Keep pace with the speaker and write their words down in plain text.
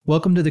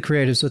Welcome to the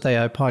Creatives with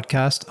AI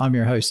podcast. I'm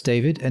your host,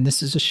 David, and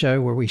this is a show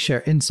where we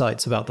share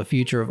insights about the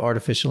future of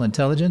artificial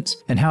intelligence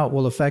and how it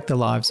will affect the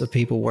lives of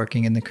people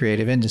working in the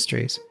creative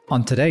industries.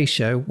 On today's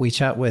show, we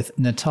chat with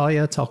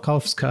Natalia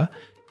Talkowska,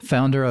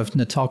 founder of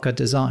Natalka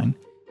Design.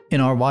 In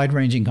our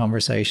wide-ranging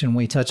conversation,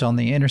 we touch on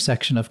the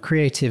intersection of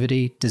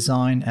creativity,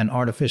 design, and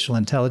artificial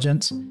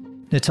intelligence.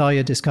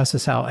 Natalia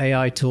discusses how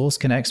AI tools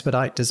can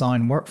expedite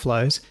design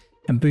workflows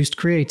and boost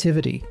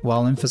creativity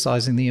while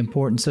emphasizing the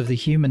importance of the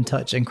human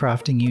touch in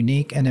crafting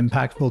unique and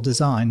impactful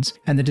designs.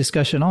 And the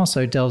discussion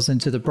also delves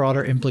into the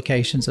broader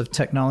implications of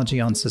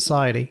technology on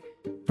society,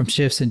 from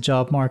shifts in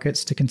job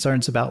markets to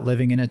concerns about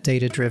living in a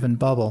data-driven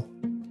bubble.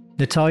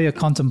 Natalia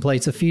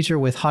contemplates a future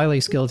with highly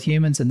skilled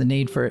humans and the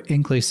need for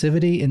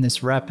inclusivity in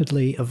this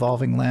rapidly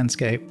evolving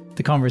landscape.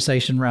 The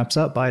conversation wraps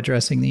up by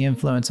addressing the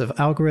influence of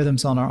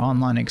algorithms on our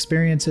online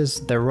experiences,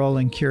 their role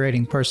in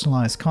curating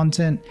personalized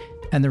content,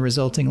 and the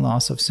resulting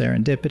loss of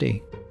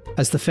serendipity.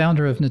 As the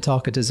founder of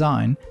Natalka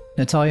Design,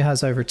 Natalia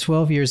has over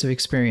 12 years of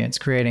experience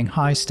creating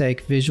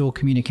high-stake visual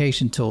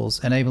communication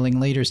tools, enabling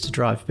leaders to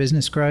drive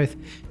business growth,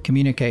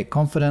 communicate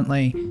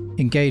confidently,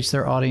 engage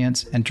their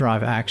audience, and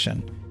drive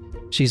action.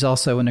 She's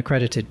also an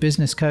accredited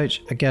business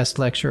coach, a guest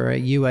lecturer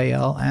at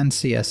UAL and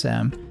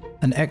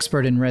CSM, an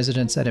expert in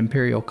residence at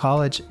Imperial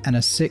College, and a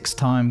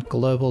 6-time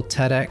global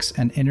TEDx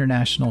and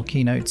international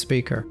keynote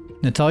speaker.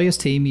 Natalia's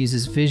team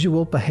uses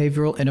visual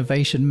behavioral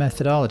innovation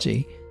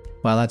methodology,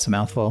 well, that's a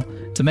mouthful,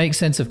 to make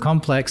sense of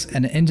complex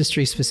and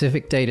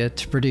industry-specific data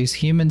to produce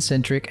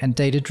human-centric and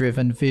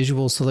data-driven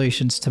visual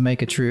solutions to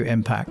make a true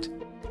impact.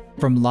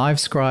 From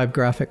live-scribe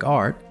graphic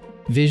art,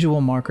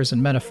 visual markers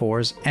and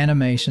metaphors,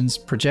 animations,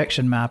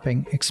 projection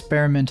mapping,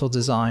 experimental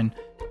design,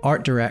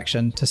 art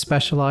direction, to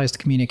specialized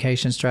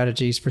communication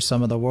strategies for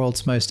some of the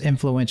world's most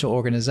influential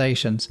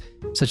organizations,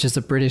 such as the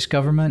British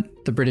government,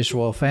 the British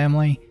royal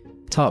family,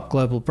 top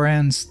global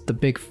brands, the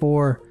Big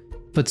Four,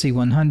 FTSE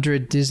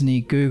 100,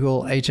 Disney,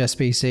 Google,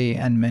 HSBC,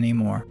 and many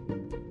more.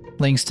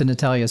 Links to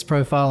Natalia's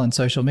profile and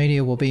social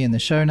media will be in the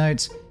show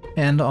notes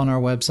and on our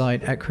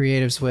website at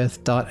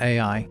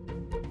creativeswith.ai.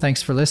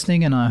 Thanks for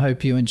listening, and I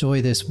hope you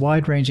enjoy this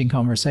wide-ranging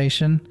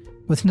conversation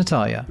with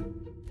Natalia.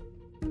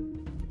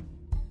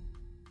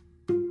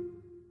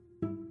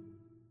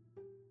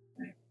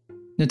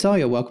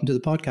 Natalia, welcome to the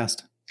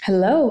podcast.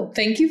 Hello.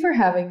 Thank you for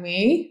having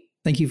me.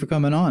 Thank you for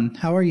coming on.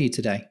 How are you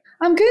today?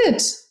 I'm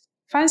good.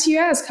 Fancy you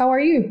ask. How are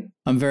you?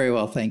 I'm very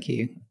well, thank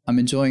you. I'm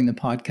enjoying the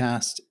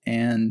podcast,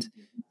 and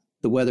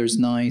the weather's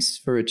nice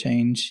for a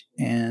change,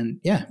 and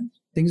yeah,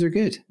 things are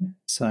good.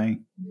 So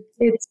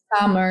it's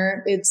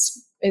summer.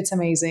 It's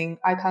amazing.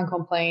 I can't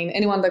complain.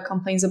 Anyone that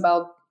complains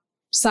about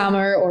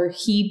summer or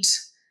heat,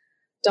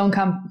 don't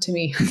come to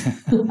me.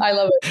 I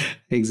love it.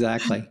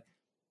 Exactly.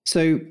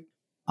 So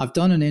I've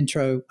done an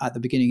intro at the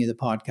beginning of the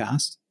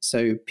podcast,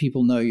 so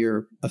people know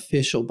your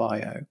official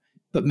bio.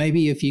 But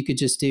maybe if you could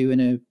just do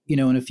in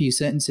a few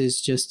sentences,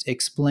 just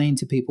explain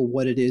to people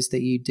what it is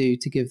that you do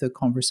to give the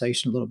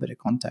conversation a little bit of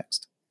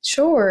context.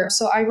 Sure.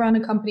 So I run a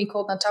company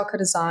called Natalka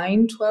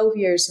Design, 12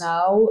 years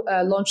now,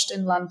 launched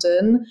in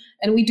London,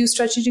 and we do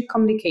strategic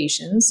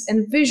communications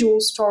and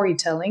visual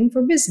storytelling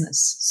for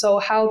business. So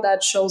how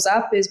that shows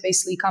up is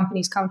basically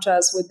companies come to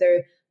us with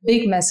their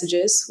big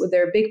messages, with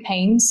their big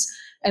pains,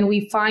 and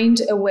we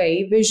find a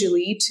way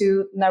visually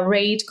to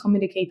narrate,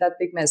 communicate that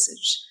big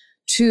message,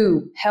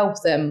 to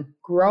help them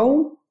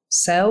grow,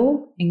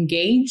 sell,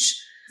 engage,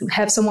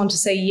 have someone to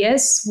say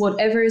yes,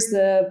 whatever is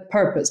the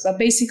purpose. But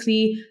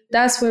basically,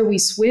 that's where we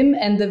swim.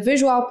 And the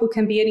visual output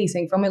can be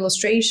anything from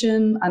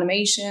illustration,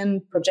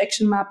 animation,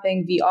 projection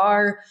mapping,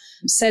 VR,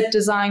 set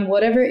design,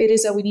 whatever it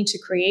is that we need to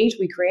create,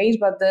 we create.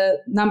 But the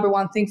number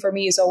one thing for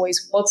me is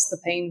always, what's the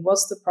pain?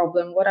 What's the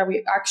problem? What are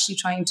we actually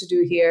trying to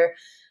do here?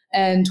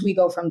 And we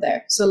go from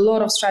there. So a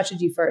lot of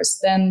strategy first,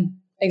 then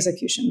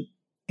execution.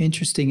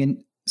 Interesting.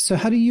 And so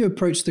how do you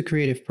approach the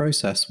creative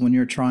process when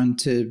you're trying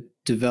to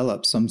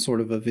develop some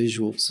sort of a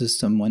visual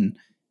system when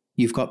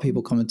you've got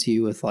people coming to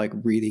you with like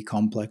really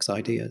complex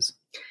ideas?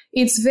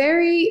 It's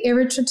very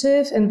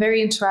iterative and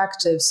very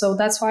interactive. So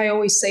that's why I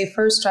always say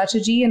first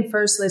strategy, and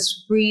first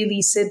let's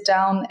really sit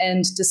down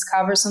and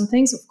discover some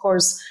things. Of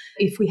course,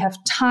 if we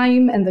have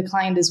time and the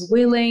client is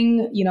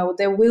willing,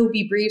 there will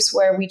be briefs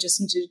where we just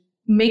need to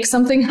make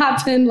something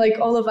happen, like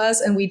all of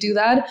us, and we do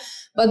that.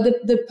 But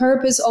the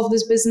purpose of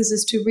this business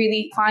is to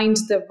really find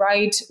the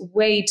right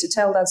way to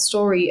tell that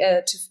story,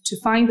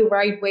 to find the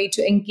right way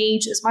to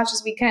engage as much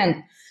as we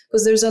can.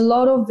 Because there's a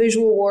lot of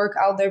visual work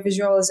out there,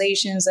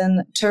 visualizations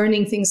and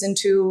turning things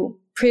into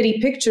pretty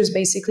pictures,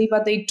 basically,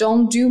 but they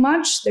don't do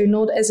much. They're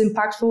not as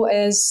impactful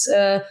as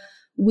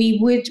we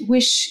would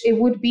wish it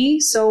would be.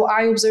 So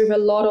I observe a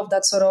lot of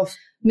that sort of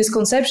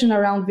misconception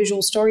around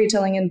visual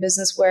storytelling in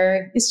business,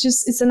 where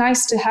it's a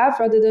nice to have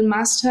rather than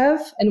must have.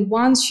 And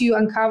once you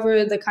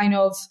uncover the kind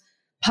of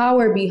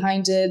power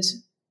behind it,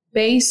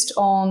 based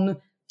on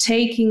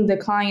taking the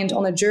client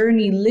on a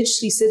journey,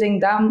 literally sitting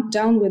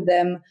down with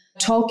them,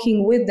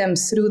 talking with them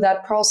through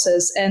that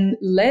process and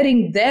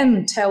letting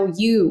them tell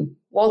you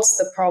what's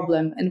the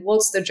problem and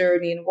what's the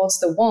journey and what's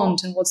the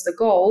want and what's the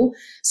goal,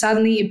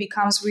 suddenly it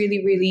becomes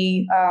really,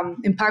 really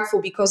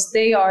impactful, because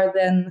they are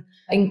then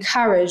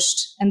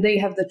encouraged and they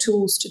have the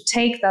tools to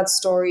take that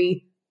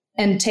story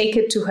and take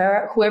it to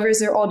whoever is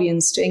their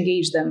audience to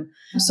engage them.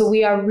 So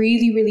we are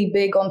really, really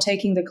big on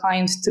taking the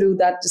client through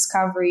that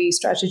discovery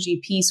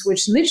strategy piece,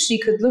 which literally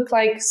could look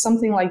like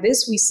something like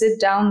this. We sit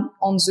down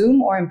on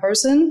Zoom or in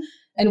person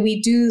and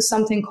we do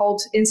something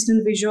called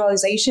instant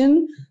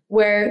visualization,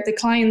 where the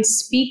client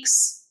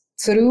speaks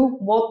through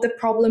what the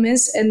problem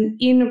is. And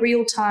in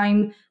real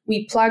time,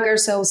 we plug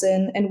ourselves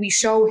in and we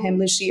show him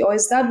literally, oh,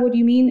 is that what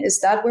you mean?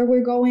 Is that where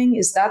we're going?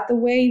 Is that the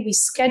way? We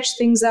sketch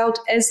things out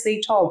as they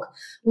talk,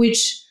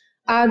 which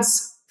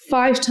adds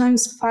 5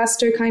 times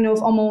faster kind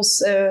of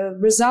almost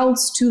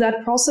results to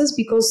that process,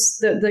 because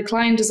the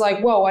client is like,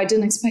 whoa, I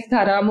didn't expect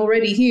that. I'm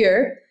already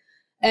here.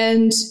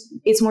 And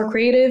it's more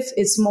creative.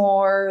 There's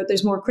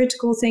more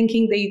critical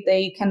thinking.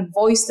 They can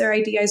voice their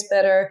ideas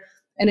better,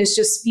 and it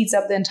just speeds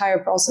up the entire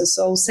process.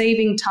 So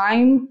saving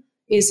time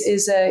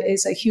is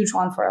a huge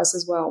one for us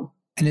as well.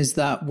 And is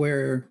that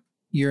where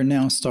you're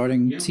now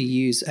starting to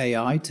use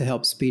AI to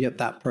help speed up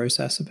that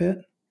process a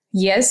bit?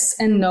 Yes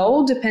and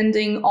no,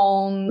 depending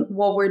on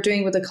what we're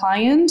doing with the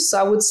client. So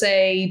I would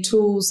say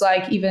tools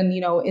like even,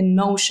 in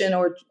Notion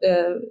or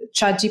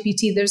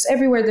ChatGPT, there's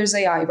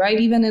AI, right?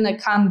 Even in a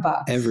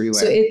Canva. Everywhere.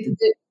 So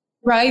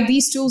right,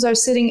 these tools are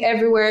sitting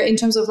everywhere, in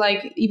terms of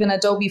like even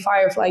Adobe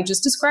Firefly,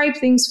 just describe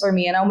things for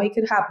me and I'll make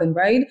it happen,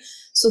 right?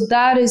 So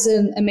that is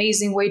an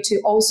amazing way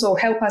to also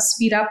help us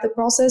speed up the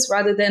process,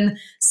 rather than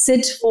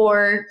sit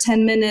for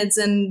 10 minutes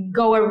and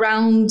go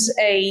around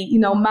a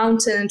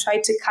mountain and try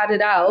to cut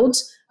it out.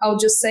 I'll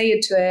just say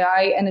it to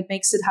AI and it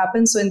makes it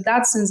happen. So in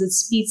that sense, it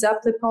speeds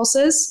up the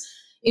process.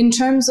 In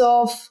terms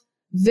of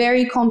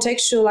very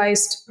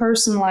contextualized,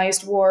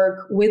 personalized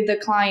work with the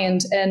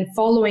client and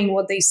following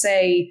what they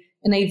say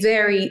in a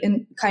very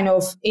kind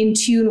of in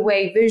tune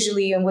way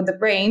visually and with the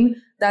brain,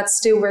 that's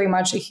still very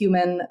much a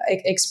human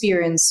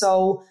experience.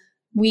 So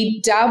we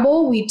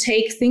dabble, we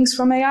take things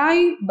from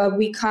AI, but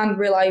we can't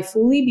rely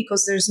fully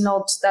because there's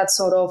not that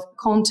sort of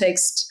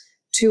context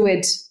to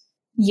it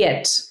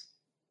yet.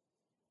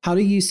 How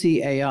do you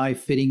see AI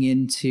fitting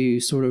into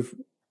sort of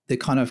the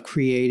kind of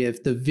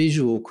creative, the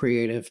visual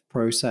creative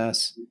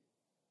process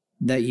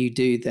that you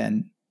do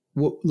then?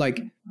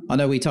 Like, I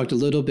know we talked a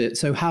little bit.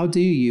 So how do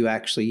you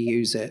actually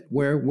use it?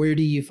 Where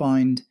do you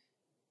find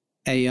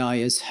AI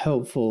is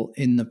helpful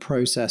in the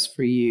process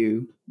for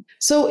you?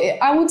 So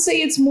I would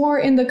say it's more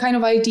in the kind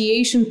of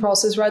ideation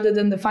process rather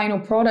than the final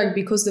product,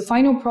 because the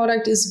final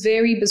product is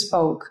very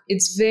bespoke.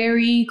 It's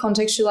very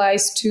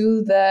contextualized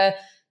to the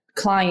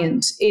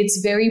client.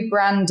 It's very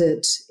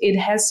branded. It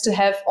has to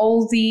have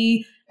all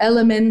the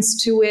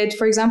elements to it.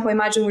 For example,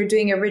 imagine we're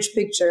doing a rich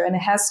picture and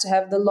it has to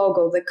have the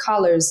logo, the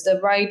colors, the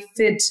right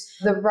fit,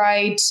 the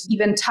right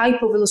even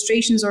type of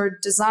illustrations or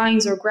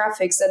designs or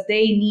graphics that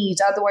they need.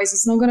 Otherwise,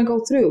 it's not going to go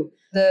through.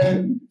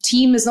 The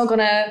team is not going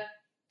to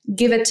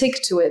give a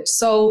tick to it.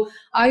 So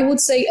I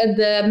would say at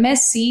the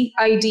messy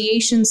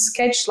ideation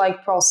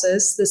sketch-like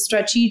process, the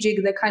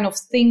strategic, the kind of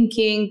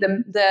thinking,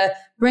 the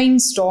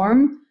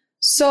brainstorm,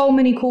 so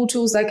many cool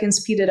tools that can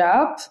speed it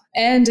up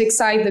and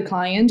excite the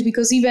client,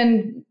 because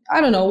even, I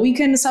don't know, we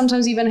can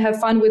sometimes even have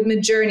fun with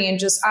Midjourney and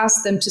just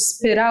ask them to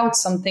spit out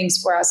some things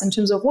for us in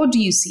terms of, what do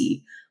you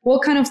see?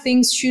 What kind of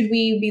things should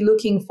we be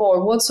looking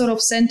for? What sort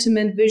of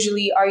sentiment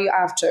visually are you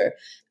after?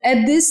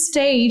 At this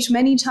stage,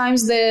 many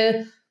times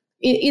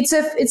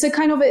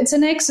it's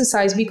an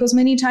exercise, because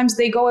many times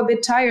they go a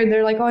bit tired.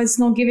 They're like, oh, it's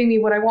not giving me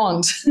what I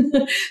want.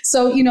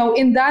 So,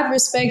 in that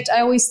respect,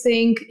 I always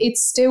think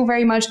it's still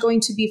very much going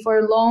to be for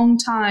a long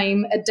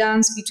time a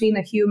dance between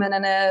a human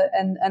and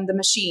the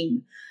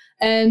machine.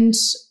 And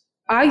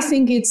I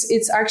think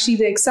it's actually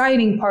the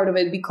exciting part of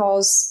it,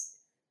 because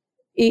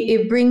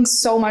it brings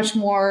so much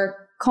more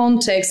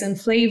context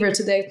and flavor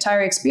to the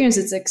entire experience.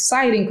 It's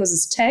exciting because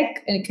it's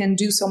tech and it can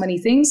do so many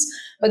things.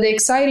 But the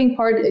exciting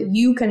part that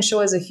you can show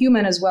as a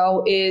human as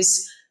well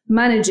is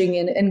managing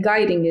it and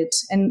guiding it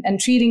and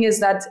treating it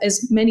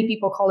as many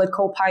people call it,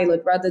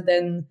 co-pilot, rather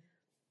than,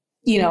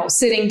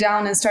 sitting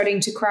down and starting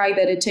to cry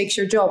that it takes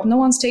your job. No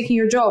one's taking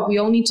your job. We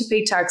all need to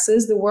pay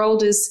taxes. The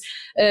world is,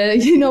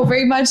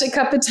 very much a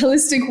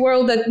capitalistic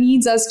world that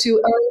needs us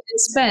to earn and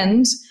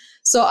spend.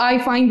 So I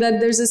find that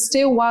there's a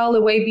still while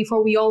away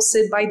before we all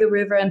sit by the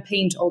river and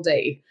paint all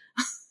day.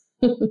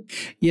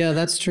 Yeah,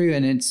 that's true.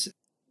 And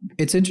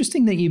it's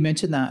interesting that you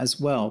mentioned that as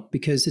well,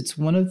 because it's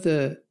one of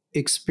the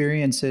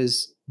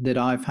experiences that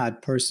I've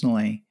had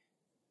personally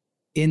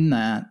in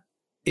that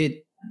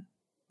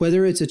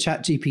whether it's a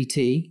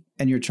ChatGPT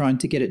and you're trying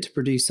to get it to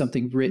produce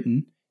something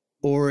written,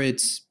 or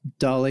it's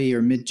DALL-E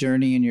or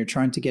Midjourney and you're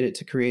trying to get it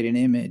to create an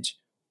image,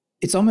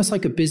 it's almost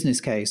like a business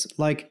case,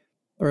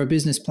 or a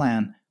business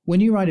plan. When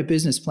you write a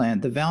business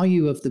plan, the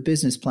value of the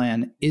business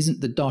plan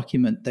isn't the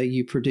document that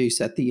you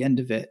produce at the end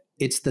of it.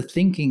 It's the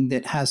thinking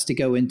that has to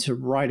go into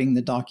writing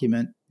the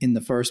document in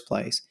the first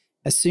place.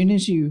 As soon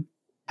as you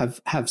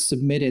have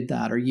submitted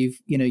that, or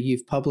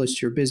you've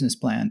published your business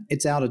plan,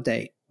 it's out of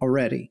date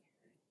already.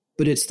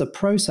 But it's the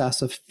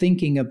process of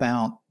thinking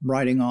about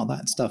writing all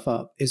that stuff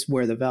up is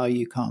where the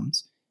value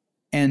comes.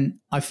 And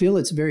I feel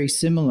it's very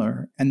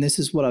similar. And this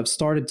is what I've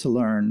started to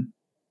learn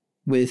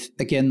with,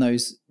 again,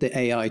 the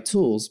AI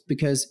tools,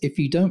 because if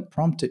you don't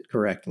prompt it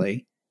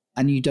correctly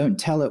and you don't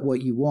tell it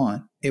what you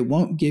want, it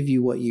won't give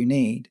you what you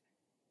need.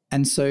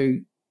 And so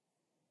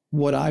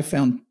what I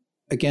found,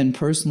 again,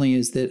 personally,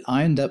 is that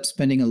I end up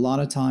spending a lot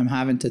of time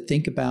having to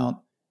think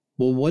about,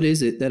 well, what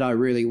is it that I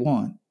really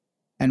want?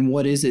 And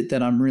what is it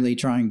that I'm really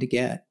trying to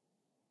get?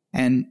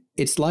 And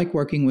it's like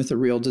working with a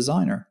real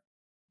designer.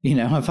 You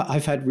know,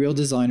 I've had real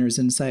designers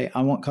and say,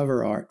 I want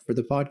cover art for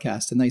the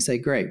podcast. And they say,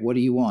 great, what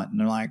do you want? And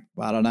they're like,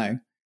 well, I don't know.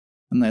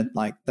 And they're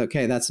like,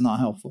 okay, that's not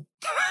helpful.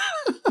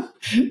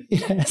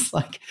 It's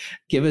like,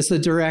 give us a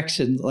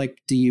direction. Like,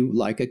 do you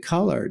like a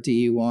color? Do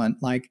you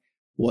want, like,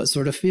 what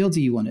sort of feel do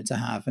you want it to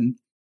have? And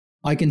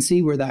I can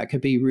see where that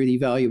could be really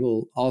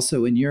valuable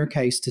also in your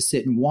case, to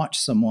sit and watch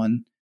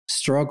someone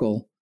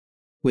struggle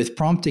with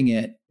prompting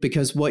it,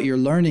 because what you're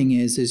learning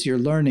is you're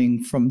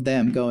learning from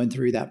them going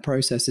through that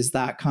process.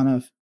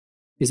 I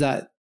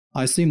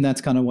assume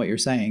that's kind of what you're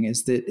saying,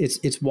 is that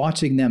it's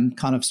watching them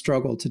kind of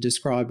struggle to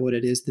describe what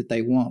it is that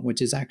they want,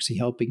 which is actually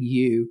helping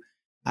you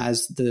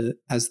as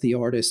the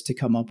artist to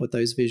come up with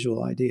those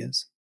visual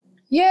ideas.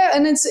 Yeah,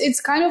 and it's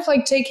kind of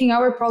like taking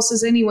our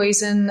process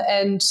anyways and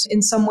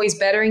in some ways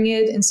bettering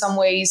it. In some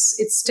ways,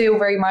 it's still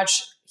very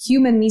much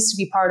human needs to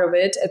be part of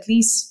it, at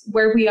least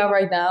where we are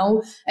right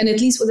now, and at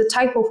least with the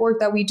type of work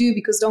that we do.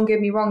 Because don't get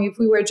me wrong, if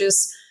we were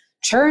just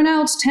churn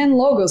out 10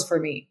 logos for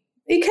me,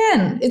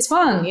 it's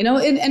fun, you know,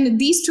 and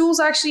these tools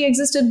actually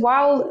existed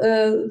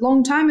a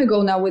long time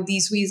ago now with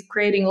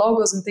creating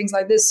logos and things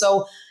like this.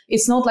 So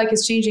it's not like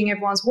it's changing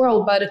everyone's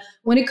world. But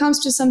when it comes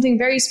to something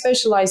very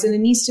specialized and it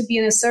needs to be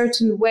in a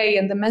certain way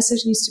and the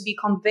message needs to be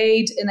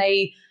conveyed in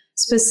a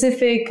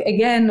specific,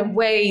 again,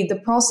 way, the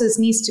process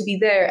needs to be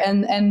there.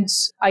 And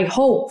I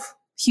hope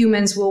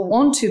humans will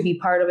want to be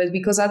part of it,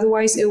 because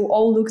otherwise it will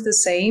all look the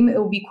same. It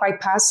will be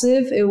quite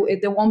passive.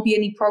 There won't be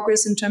any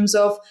progress in terms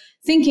of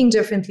thinking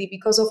differently,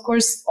 because of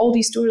course all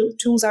these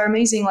tools are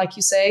amazing, like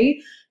you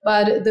say,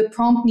 but the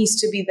prompt needs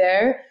to be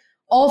there.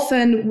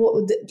 Often,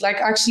 like,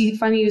 actually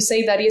funny you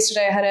say that.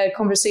 Yesterday I had a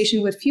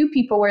conversation with a few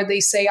people where they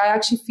say, I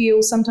actually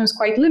feel sometimes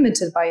quite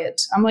limited by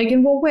it. I'm like,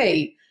 in what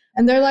way?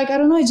 And they're like, I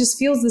don't know, it just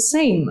feels the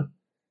same.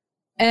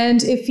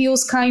 And it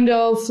feels kind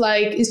of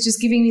like it's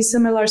just giving me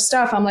similar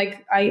stuff. I'm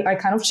like, I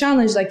kind of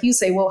challenge, like you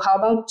say, well, how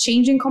about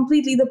changing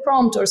completely the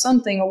prompt or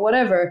something or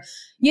whatever?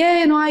 Yeah,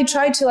 you know, I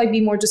try to like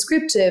be more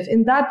descriptive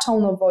in that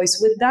tone of voice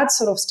with that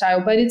sort of style,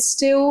 but it's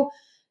still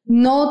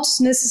not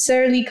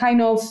necessarily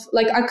kind of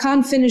like, I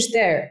can't finish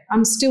there.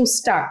 I'm still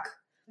stuck.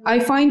 I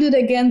find it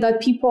again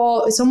that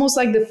people, it's almost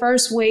like the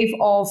first wave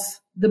of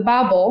the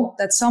bubble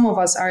that some of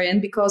us are in,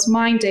 because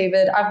mine,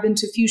 David, I've been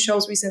to a few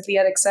shows recently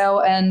at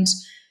Excel, and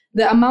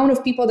the amount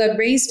of people that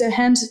raised their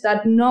hand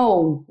that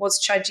know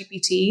what's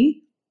ChatGPT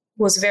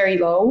was very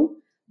low,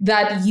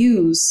 that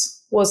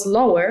use was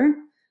lower,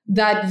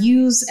 that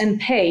use and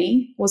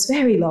pay was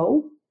very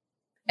low,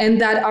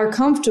 and that are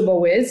comfortable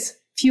with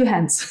few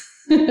hands.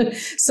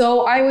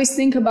 So I always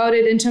think about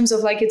it in terms of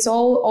like, it's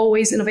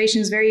always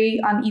innovation is very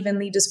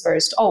unevenly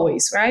dispersed,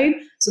 always, right?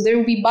 So there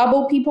will be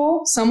bubble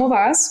people, some of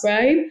us,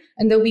 right?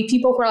 And there'll be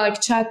people who are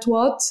like, chat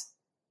what?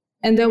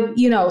 And they'll,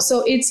 you know,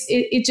 so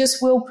it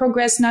just will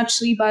progress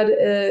naturally, but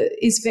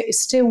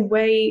it's still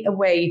way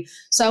away.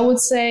 So I would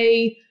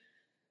say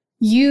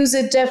use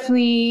it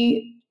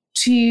definitely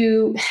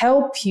to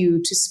help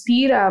you to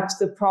speed up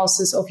the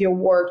process of your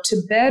work,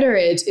 to better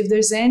it. If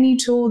there's any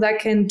tool that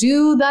can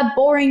do that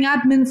boring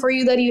admin for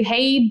you that you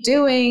hate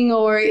doing,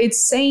 or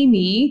it's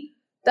samey,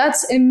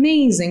 that's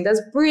amazing.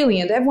 That's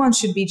brilliant. Everyone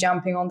should be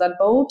jumping on that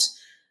boat.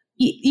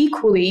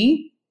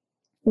 Equally,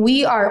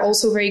 we are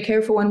also very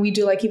careful when we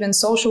do like even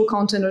social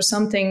content or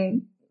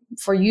something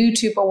for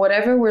YouTube or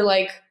whatever. We're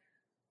like,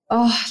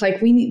 oh, like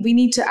we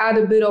need to add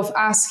a bit of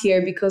us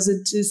here, because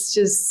it is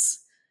just,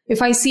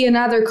 if I see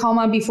another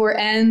comma before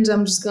end,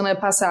 I'm just going to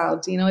pass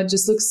out. You know, it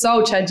just looks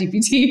so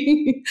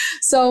ChatGPT.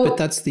 So, but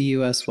that's the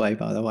US way,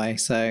 by the way.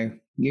 So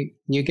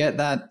you get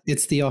that.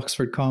 It's the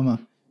Oxford comma.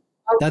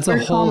 That's a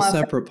whole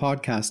separate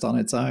podcast on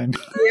its own.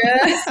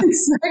 Yeah,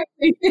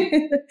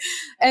 exactly.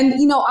 And,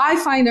 you know, I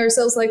find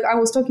ourselves, like I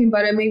was talking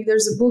about it, maybe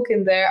there's a book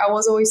in there. I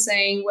was always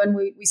saying when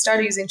we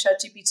started using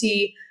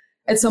ChatGPT,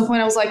 at some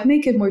point I was like,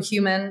 make it more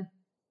human.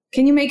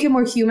 Can you make it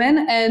more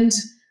human? And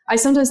I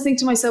sometimes think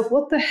to myself,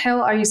 what the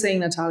hell are you saying,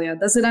 Natalia?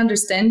 Does it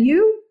understand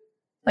you?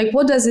 Like,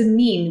 what does it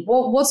mean?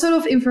 What sort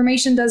of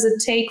information does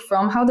it take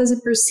from? How does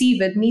it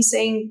perceive it? Me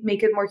saying,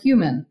 make it more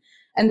human.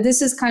 And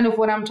this is kind of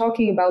what I'm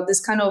talking about.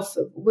 This kind of,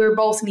 we're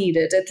both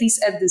needed, at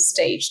least at this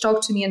stage.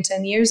 Talk to me in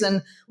 10 years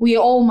and we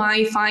all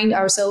might find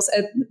ourselves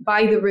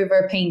by the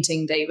river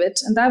painting, David.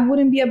 And that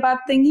wouldn't be a bad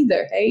thing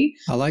either, hey?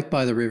 I like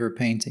by the river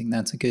painting.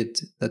 That's a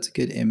good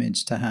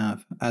image to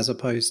have, as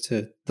opposed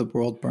to the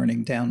world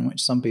burning down,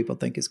 which some people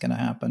think is going to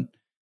happen.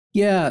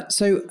 Yeah.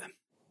 So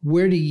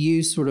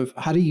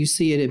how do you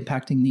see it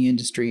impacting the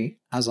industry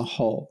as a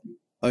whole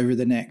over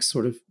the next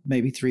sort of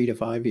maybe 3 to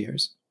 5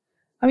 years?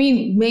 I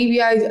mean,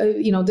 maybe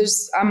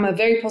I'm a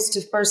very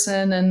positive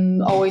person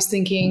and always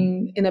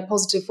thinking in a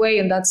positive way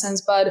in that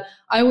sense. But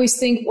I always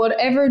think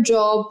whatever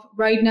job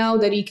right now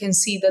that you can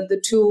see that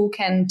the tool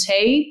can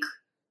take,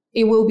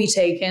 it will be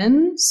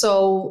taken.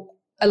 So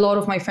a lot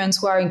of my friends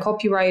who are in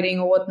copywriting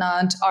or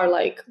whatnot are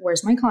like,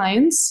 where's my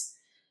clients?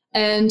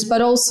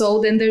 But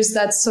also then there's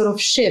that sort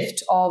of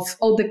shift of,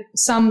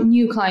 some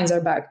new clients are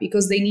back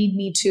because they need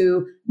me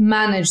to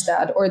manage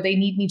that, or they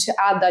need me to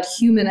add that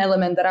human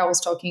element that I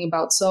was talking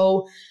about.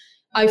 So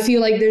I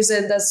feel like there's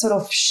that sort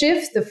of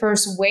shift, the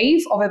first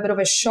wave of a bit of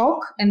a shock,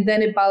 and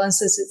then it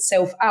balances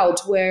itself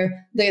out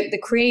where the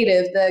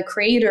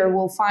creator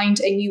will find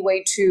a new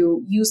way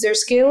to use their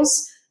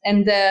skills,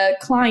 and the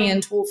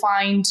client will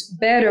find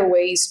better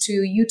ways to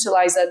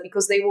utilize that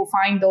because they will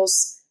find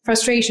those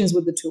frustrations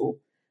with the tool.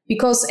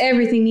 Because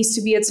everything needs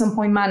to be at some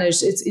point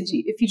managed.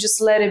 If you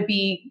just let it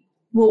be,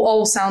 we'll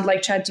all sound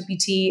like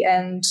ChatGPT,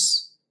 and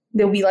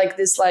there'll be like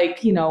this,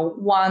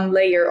 one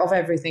layer of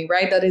everything,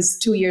 right? That is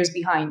 2 years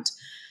behind.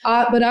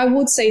 But I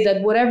would say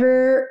that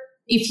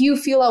if you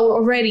feel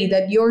already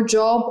that your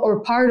job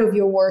or part of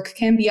your work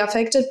can be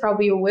affected,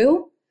 probably you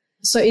will.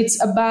 So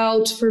it's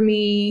about, for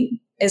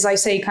me, as I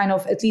say, kind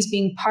of at least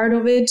being part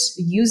of it,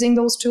 using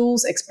those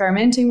tools,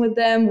 experimenting with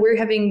them. We're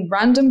having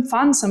random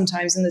fun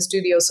sometimes in the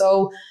studio.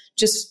 So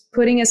just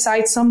putting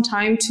aside some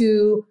time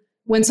to,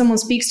 when someone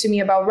speaks to me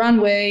about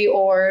Runway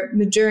or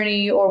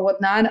Midjourney or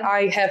whatnot,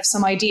 I have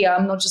some idea.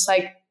 I'm not just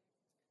like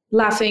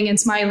laughing and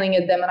smiling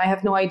at them and I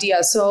have no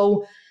idea.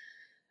 So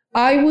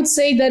I would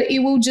say that it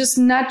will just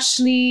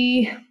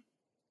naturally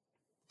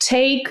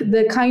take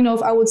the kind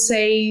of, I would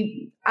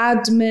say,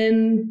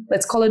 admin,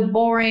 let's call it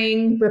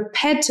boring,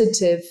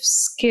 repetitive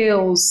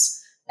skills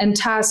and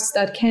tasks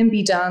that can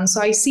be done.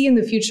 So I see in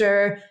the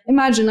future,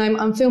 imagine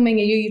I'm filming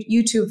a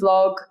YouTube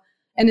vlog,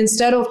 and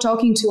instead of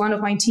talking to one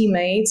of my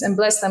teammates, and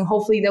bless them,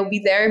 hopefully they'll be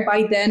there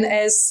by then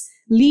as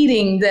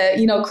leading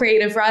the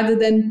creative rather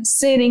than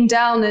sitting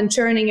down and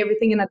churning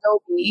everything in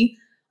Adobe,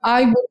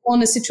 I would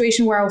want a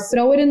situation where I'll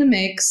throw it in the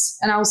mix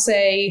and I'll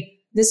say,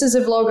 this is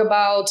a vlog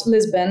about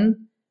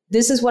Lisbon.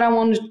 This is what I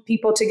want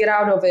people to get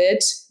out of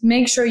it.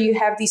 Make sure you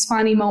have these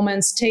funny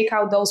moments. Take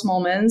out those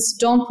moments.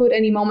 Don't put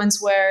any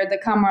moments where the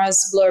camera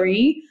is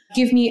blurry.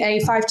 Give me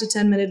a 5 to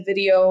 10 minute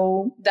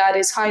video that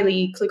is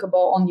highly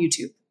clickable on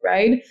YouTube,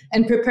 right?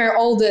 And prepare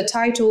all the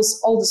titles,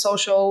 all the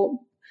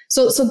social.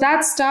 So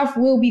that stuff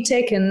will be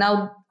taken.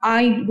 Now,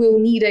 I will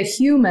need a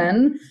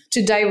human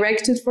to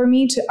direct it for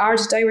me, to art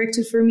direct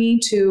it for me,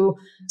 to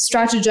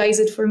strategize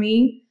it for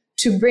me,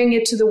 to bring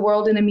it to the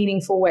world in a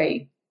meaningful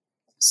way.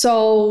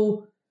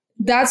 So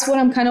that's what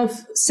I'm kind of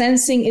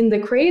sensing in the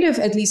creative,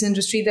 at least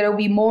industry, that will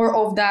be more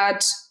of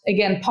that,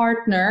 again,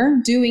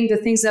 partner doing the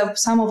things that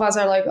some of us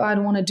are like, oh, I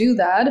don't want to do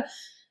that.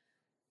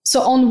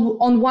 So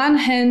on one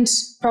hand,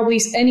 probably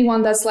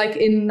anyone that's like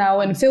in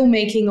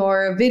filmmaking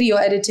or video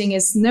editing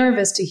is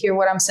nervous to hear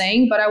what I'm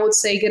saying, but I would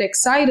say get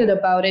excited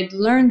about it,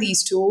 learn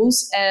these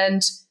tools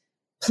and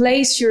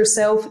place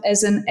yourself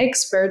as an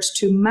expert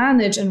to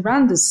manage and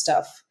run this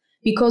stuff.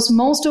 Because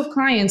most of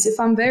clients, if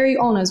I'm very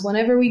honest,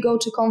 whenever we go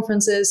to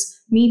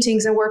conferences,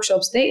 meetings and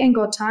workshops, they ain't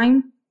got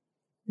time.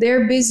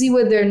 They're busy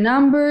with their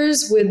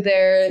numbers, with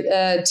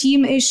their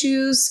team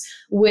issues,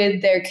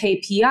 with their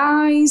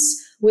KPIs,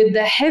 with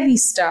the heavy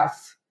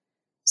stuff.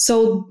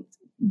 So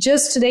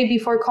just today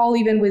before call,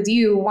 even with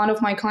you, one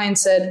of my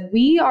clients said,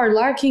 we are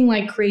lacking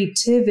like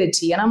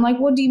creativity. And I'm like,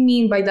 what do you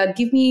mean by that?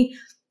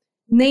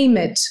 Name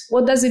it.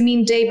 What does it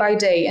mean day by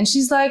day? And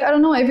she's like, I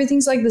don't know.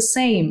 Everything's like the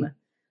same.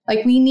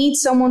 Like we need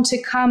someone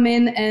to come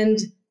in and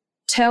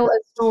tell a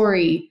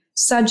story,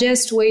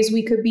 suggest ways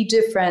we could be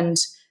different,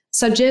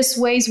 suggest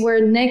ways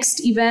where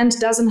next event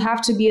doesn't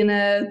have to be in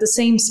the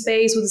same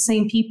space with the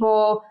same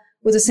people,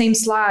 with the same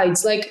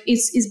slides. Like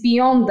it's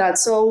beyond that.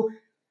 So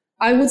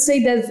I would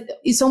say that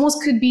it's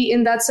almost could be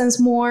in that sense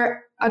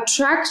more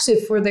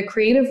attractive for the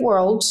creative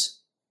world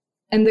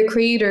and the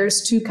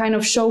creators to kind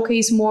of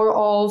showcase more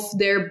of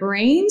their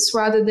brains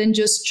rather than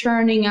just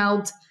churning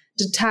out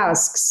the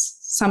tasks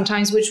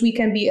sometimes, which we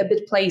can be a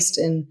bit placed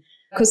in.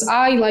 Because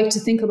I like to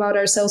think about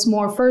ourselves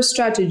more first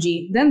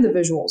strategy, then the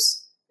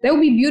visuals. They'll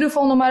be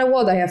beautiful no matter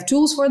what. I have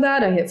tools for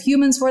that. I have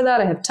humans for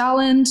that. I have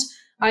talent.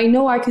 I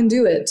know I can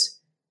do it.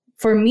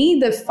 For me,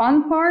 the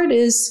fun part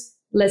is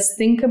let's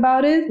think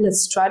about it.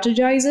 Let's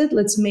strategize it.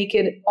 Let's make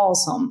it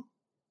awesome.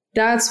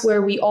 That's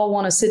where we all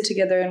want to sit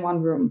together in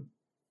one room.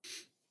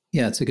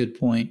 Yeah, it's a good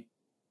point.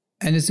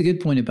 And it's a good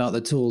point about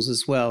the tools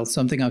as well.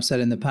 Something I've said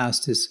in the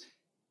past is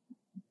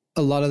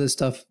a lot of the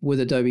stuff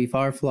with Adobe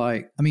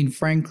Firefly, I mean,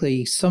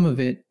 frankly, some of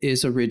it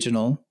is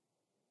original,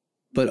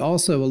 but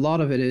also a lot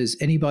of it is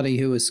anybody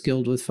who is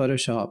skilled with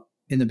Photoshop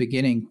in the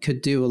beginning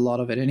could do a lot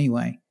of it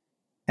anyway.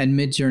 And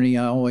Midjourney,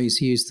 I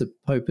always use the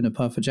Pope in a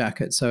puffer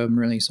jacket. So I'm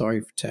really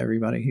sorry to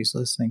everybody who's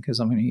listening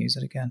because I'm going to use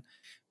it again.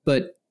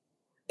 But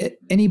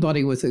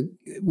anybody with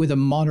a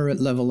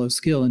moderate level of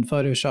skill in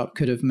Photoshop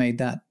could have made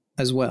that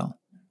as well.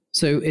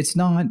 So it's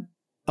not,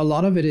 a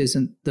lot of it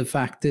isn't the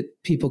fact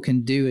that people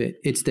can do it.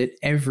 It's that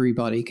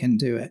everybody can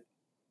do it.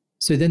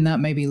 So then that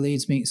maybe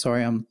leads me,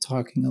 sorry, I'm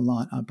talking a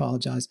lot. I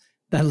apologize.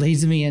 That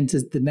leads me into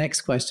the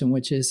next question,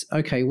 which is,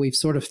 okay, we've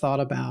sort of thought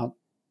about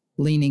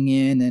leaning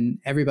in and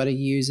everybody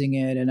using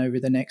it. And over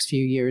the next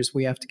few years,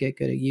 we have to get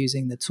good at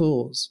using the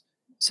tools.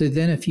 So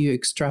then if you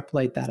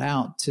extrapolate that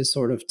out to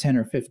sort of 10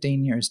 or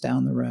 15 years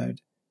down the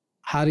road,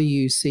 how do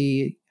you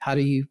see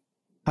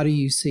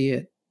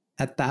it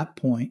at that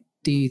point?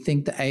 Do you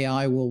think the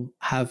AI will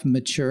have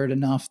matured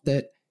enough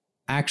that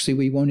actually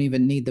we won't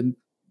even need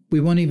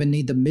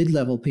the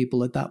mid-level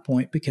people at that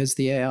point, because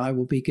the AI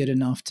will be good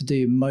enough to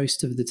do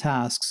most of the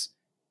tasks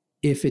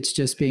if it's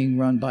just being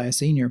run by a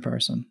senior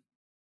person?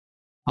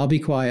 I'll be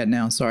quiet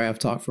now. Sorry, I've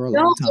talked for a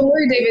long time. Don't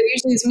worry, David.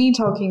 Usually it's me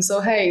talking. So,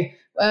 hey,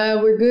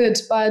 we're good.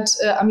 But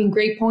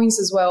great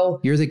points as well.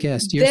 You're the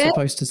guest. You're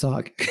supposed to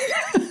talk.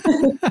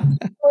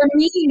 For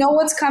me, you know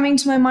what's coming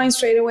to my mind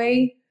straight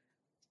away?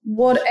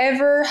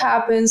 Whatever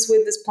happens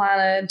with this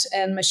planet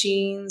and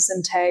machines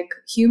and tech,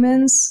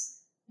 humans,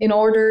 in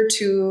order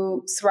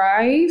to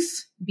thrive,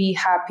 be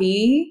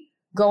happy,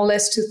 go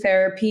less to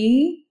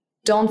therapy,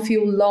 don't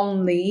feel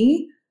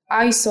lonely,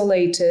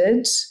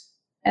 isolated,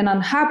 and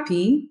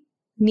unhappy,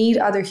 need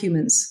other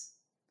humans.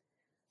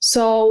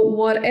 So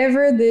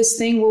whatever this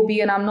thing will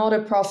be, and I'm not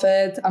a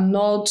prophet, I'm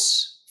not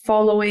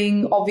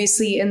following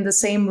obviously in the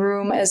same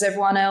room as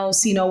everyone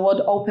else,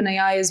 what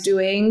OpenAI is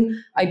doing.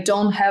 I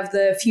don't have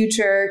the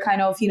future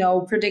kind of,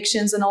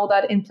 predictions and all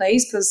that in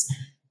place, because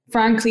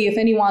frankly, if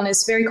anyone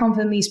is very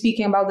confidently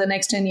speaking about the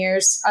next 10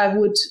 years, I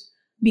would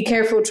be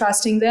careful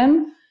trusting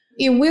them.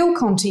 It will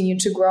continue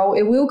to grow.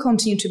 It will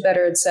continue to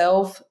better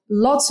itself.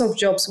 Lots of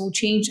jobs will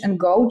change and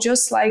go,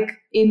 just like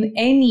in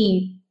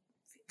any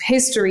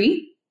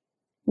history.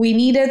 We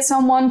needed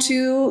someone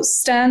to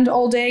stand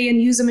all day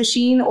and use a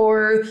machine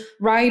or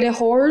ride a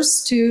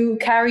horse to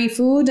carry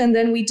food, and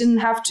then we didn't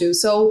have to.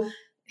 So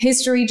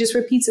history just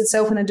repeats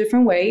itself in a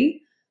different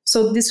way.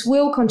 So this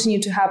will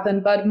continue to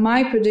happen. But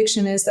my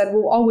prediction is that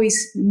we'll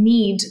always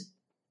need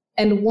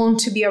and want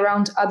to be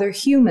around other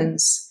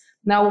humans.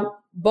 Now,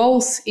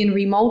 both in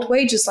remote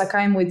way, just like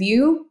I'm with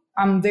you.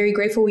 I'm very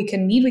grateful we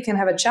can meet, we can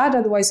have a chat.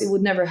 Otherwise, it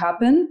would never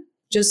happen.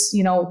 Just,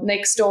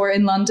 next door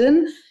in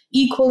London.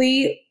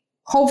 Equally,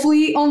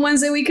 hopefully on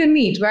Wednesday we can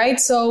meet, right?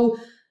 So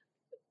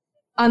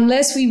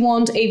unless we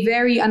want a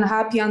very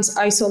unhappy and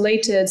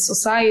isolated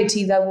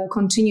society that will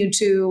continue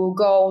to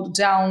go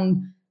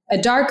down a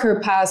darker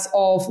path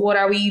of what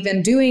are we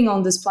even doing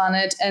on this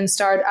planet and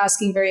start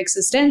asking very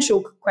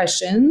existential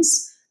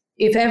questions,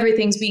 if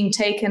everything's being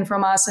taken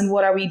from us and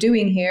what are we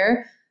doing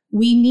here,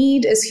 we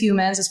need as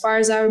humans, as far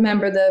as I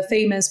remember, the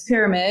famous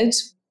pyramid,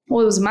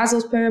 or it was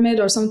Maslow's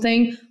pyramid or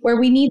something, where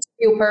we need to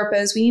feel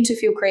purpose, we need to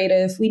feel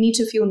creative, we need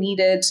to feel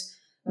needed,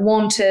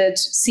 wanted,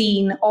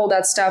 seen, all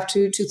that stuff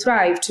to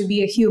thrive, to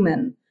be a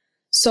human.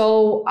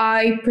 So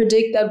I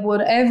predict that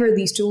whatever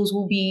these tools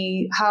will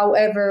be,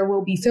 however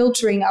will be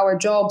filtering our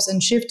jobs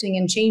and shifting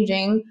and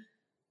changing,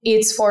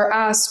 it's for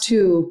us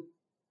to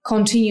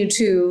continue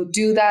to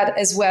do that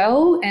as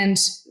well. And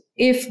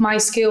if my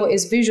skill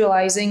is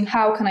visualizing,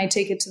 how can I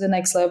take it to the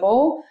next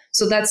level?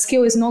 So that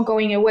skill is not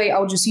going away.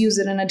 I'll just use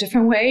it in a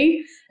different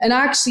way. And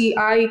actually,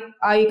 I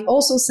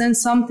also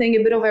sense something,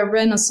 a bit of a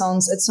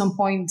renaissance at some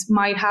point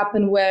might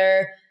happen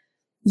where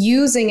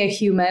using a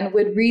human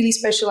with really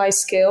specialized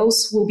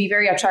skills will be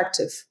very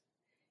attractive.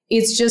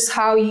 It's just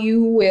how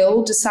you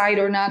will decide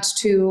or not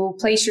to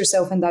place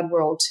yourself in that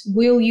world.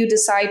 Will you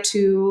decide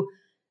to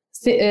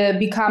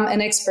become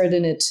an expert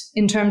in it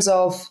in terms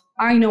of,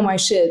 I know my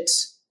shit.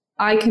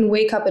 I can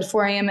wake up at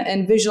 4 a.m.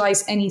 and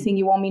visualize anything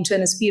you want me to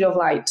in the speed of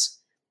light.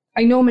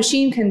 I know a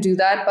machine can do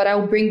that, but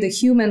I'll bring the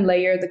human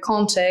layer, the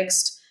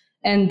context,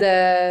 and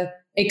the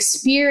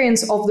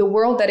experience of the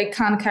world that it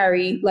can't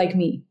carry like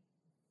me.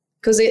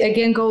 Because it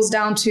again goes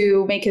down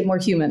to make it more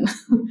human.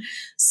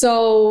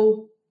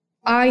 So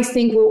I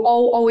think we'll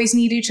all always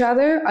need each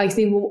other. I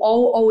think we'll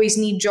all always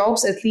need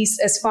jobs, at least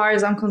as far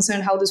as I'm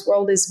concerned, how this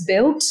world is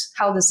built,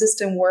 how the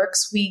system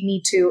works. We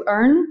need to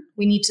earn,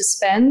 we need to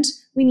spend,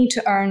 we need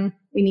to earn,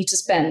 we need to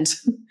spend.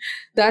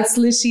 That's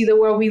literally the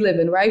world we live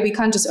in, right? We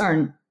can't just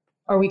earn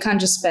or we can't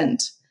just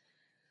spend.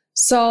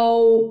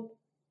 So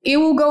it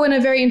will go in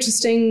a very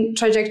interesting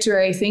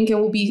trajectory, I think,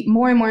 and we'll be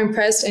more and more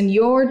impressed. And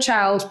your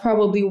child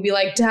probably will be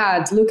like,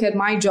 Dad, look at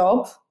my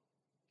job.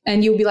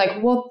 And you'll be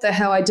like, what the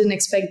hell? I didn't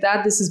expect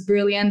that. This is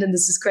brilliant and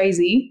this is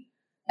crazy.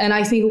 And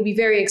I think it will be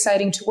very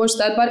exciting to watch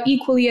that. But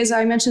equally, as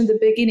I mentioned at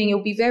the beginning, it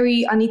will be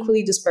very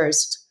unequally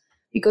dispersed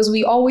because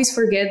we always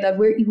forget that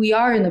we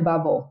are in a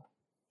bubble.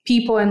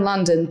 People in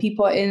London,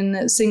 people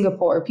in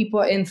Singapore,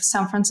 people in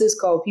San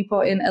Francisco, people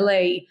in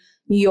LA,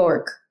 New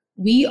York.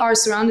 We are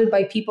surrounded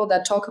by people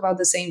that talk about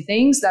the same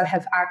things, that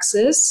have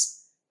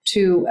access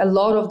to a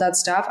lot of that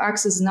stuff.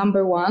 Access is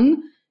number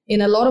one.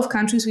 In a lot of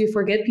countries, we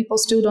forget people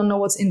still don't know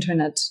what's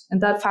internet.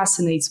 And that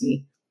fascinates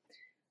me.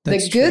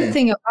 The good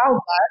thing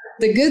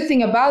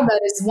about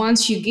that is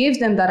once you give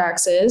them that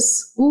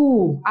access,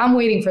 I'm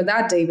waiting for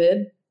that,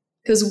 David,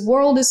 because the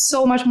world is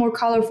so much more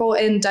colorful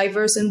and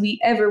diverse than we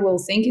ever will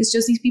think. It's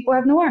just these people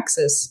have no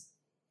access.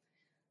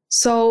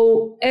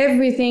 So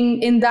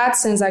everything in that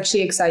sense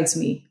actually excites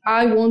me.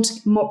 I want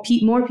more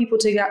people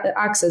to get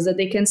access, that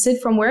they can sit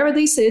from wherever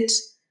they sit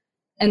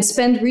and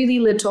spend really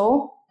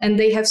little, and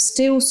they have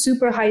still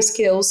super high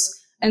skills,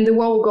 and the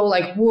world will go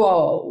like,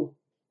 whoa.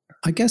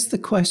 I guess the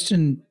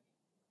question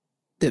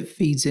that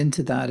feeds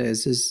into that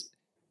is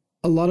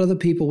a lot of the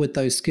people with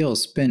those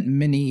skills spent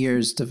many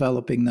years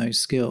developing those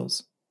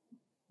skills.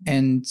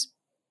 And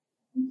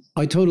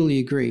I totally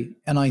agree.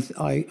 And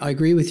I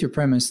agree with your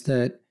premise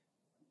that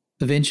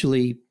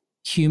eventually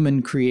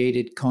human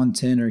created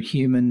content or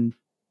human,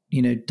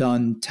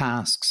 done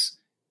tasks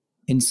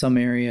in some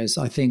areas,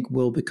 I think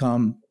will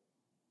become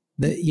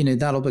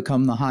that'll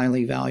become the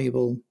highly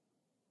valuable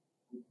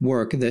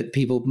work that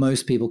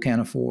most people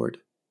can't afford.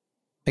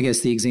 I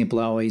guess the example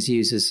I always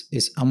use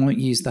is I won't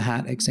use the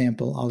hat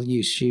example. I'll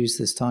use shoes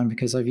this time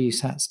because I've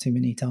used hats too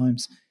many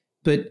times.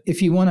 But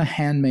if you want a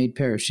handmade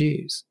pair of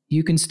shoes,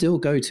 you can still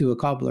go to a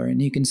cobbler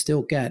and you can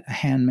still get a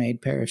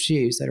handmade pair of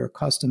shoes that are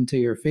custom to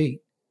your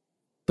feet.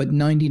 But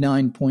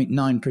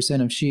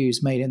 99.9% of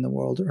shoes made in the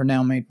world are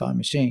now made by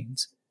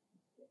machines.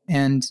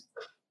 And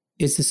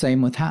it's the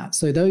same with hats.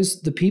 So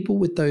the people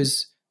with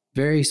those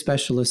very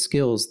specialist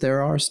skills,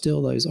 there are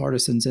still those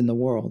artisans in the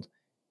world,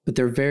 but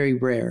they're very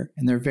rare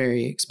and they're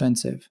very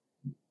expensive.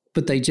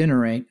 But they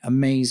generate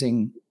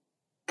amazing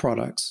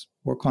products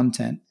or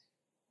content.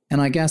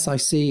 And I guess I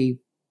see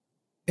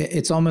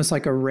it's almost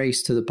like a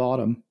race to the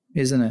bottom,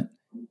 isn't it?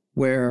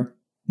 Where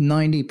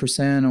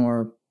 90%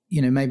 or,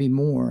 maybe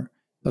more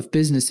of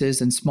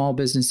businesses and small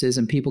businesses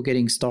and people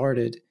getting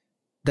started,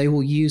 they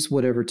will use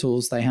whatever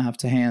tools they have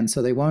to hand.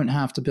 So they won't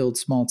have to build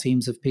small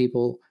teams of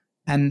people.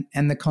 And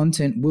the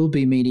content will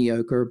be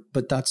mediocre,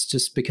 but that's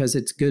just because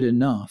it's good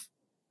enough.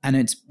 And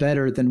it's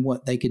better than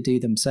what they could do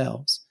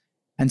themselves.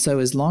 And so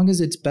as long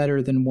as it's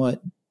better than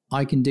what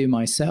I can do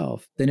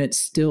myself, then it's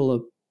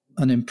still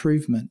an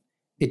improvement.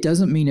 It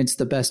doesn't mean it's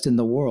the best in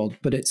the world,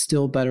 but it's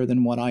still better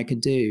than what I could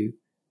do.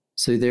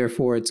 So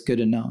therefore it's good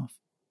enough.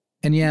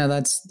 And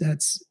yeah,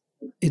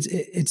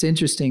 it's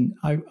interesting.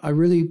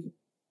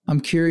 I'm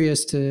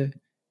curious to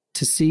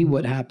see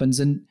what happens.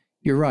 And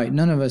you're right.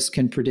 None of us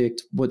can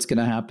predict what's going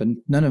to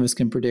happen. None of us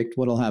can predict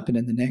what will happen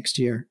in the next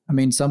year. I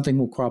mean, something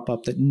will crop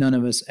up that none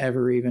of us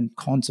ever even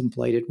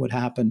contemplated would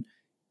happen,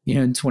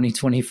 in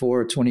 2024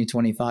 or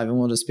 2025. And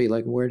we'll just be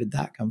like, where did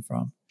that come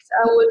from?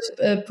 I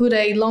would put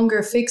a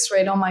longer fixed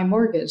rate on my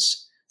mortgage.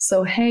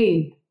 So,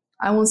 hey,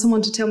 I want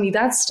someone to tell me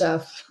that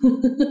stuff.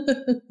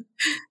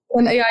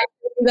 When AI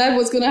that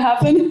was going to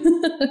happen.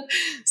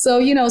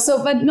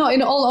 But no,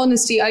 in all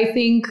honesty, I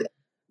think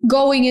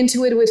going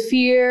into it with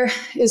fear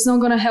is not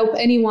going to help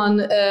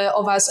anyone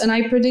of us. And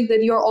I predict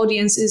that your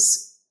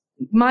audience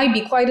might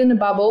be quite in a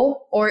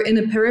bubble or in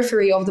a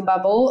periphery of the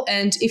bubble.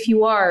 And if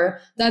you are,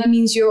 that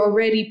means you're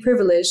already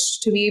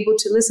privileged to be able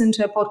to listen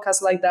to a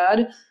podcast like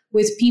that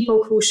with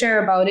people who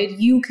share about it.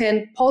 You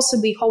can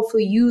possibly,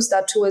 hopefully use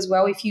that too as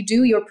well. If you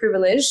do, you're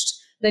privileged,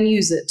 then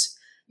use it.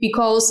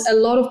 Because a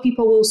lot of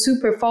people will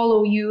super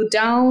follow you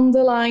down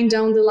the line,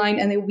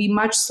 and it will be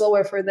much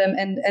slower for them.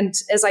 And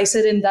as I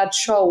said in that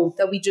show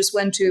that we just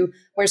went to,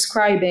 where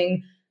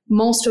scribing,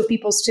 most of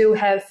people still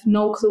have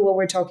no clue what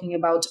we're talking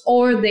about,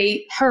 or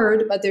they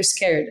heard, but they're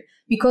scared.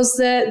 Because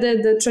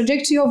the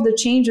trajectory of the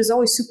change is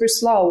always super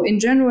slow.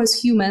 In general, as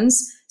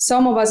humans,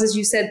 some of us, as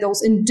you said,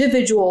 those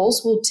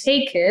individuals will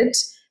take it,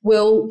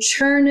 will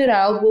churn it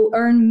out, will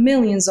earn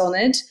millions on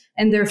it,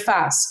 and they're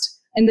fast.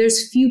 And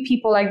there's few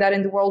people like that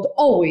in the world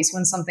always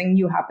when something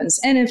new happens.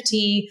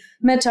 NFT,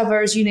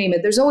 metaverse, you name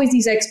it. There's always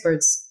these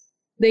experts.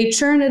 They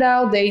churn it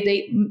out,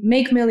 they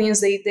make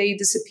millions, they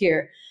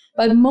disappear.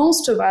 But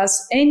most of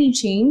us, any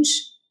change,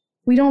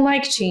 we don't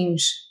like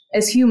change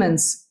as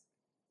humans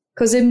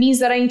because it means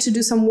that I need to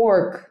do some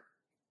work.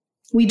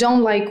 We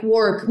don't like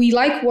work. We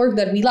like work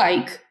that we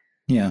like.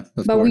 Yeah,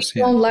 of but course, we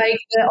don't like,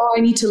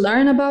 I need to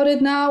learn about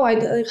it now.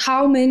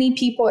 How many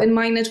people in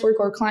my network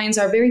or clients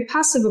are very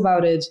passive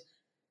about it?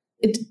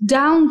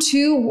 Down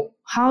to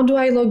how do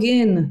I log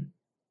in?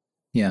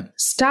 Yeah.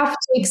 Stuff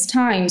takes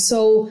time.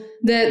 So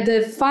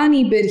the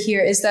funny bit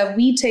here is that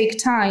we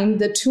take time.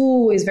 The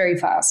tool is very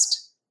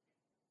fast,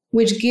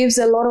 which gives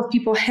a lot of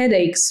people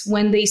headaches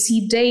when they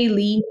see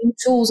daily new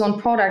tools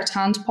on Product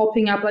Hunt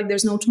popping up like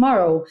there's no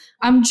tomorrow.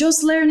 I'm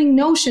just learning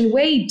Notion.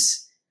 Wait.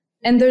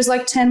 And there's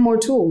like 10 more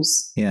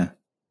tools. Yeah.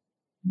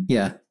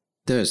 Yeah.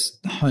 There's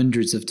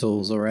hundreds of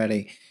tools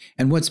already.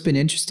 And what's been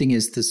interesting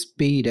is the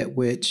speed at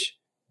which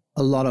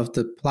a lot of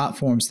the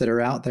platforms that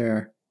are out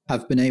there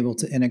have been able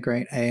to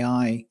integrate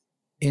AI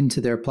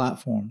into their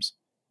platforms.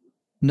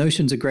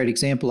 Notion's a great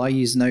example. I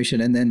use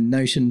Notion and then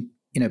Notion,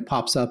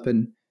 pops up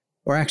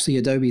or actually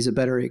Adobe's a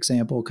better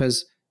example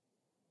because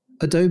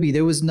Adobe,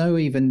 there was no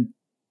even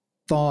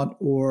thought,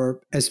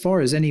 or as far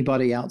as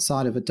anybody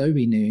outside of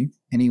Adobe knew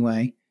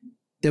anyway,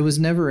 there was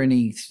never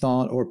any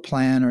thought or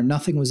plan or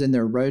nothing was in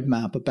their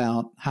roadmap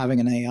about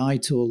having an AI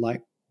tool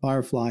like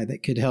Firefly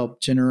that could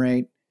help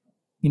generate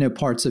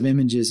parts of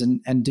images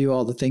and do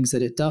all the things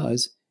that it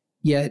does.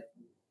 Yet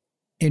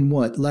in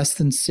less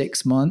than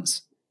 6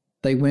 months,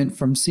 they went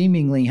from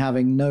seemingly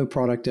having no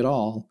product at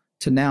all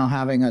to now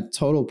having a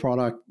total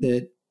product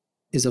that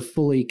is a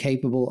fully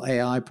capable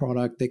AI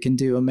product that can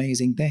do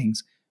amazing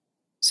things.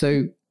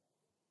 So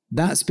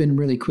that's been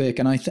really quick.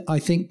 And I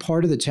think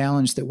part of the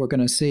challenge that we're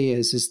going to see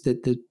is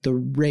that the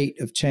rate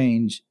of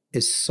change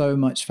is so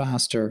much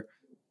faster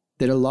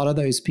that a lot of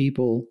those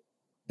people,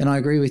 and I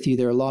agree with you,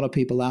 there are a lot of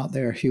people out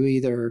there who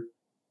either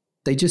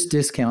they just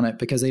discount it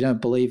because they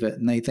don't believe it.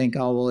 And they think,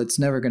 oh, well, it's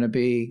not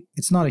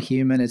a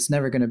human. It's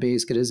never going to be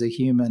as good as a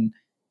human.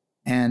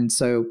 And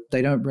so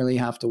they don't really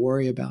have to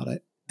worry about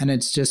it. And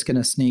it's just going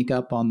to sneak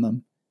up on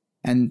them.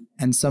 And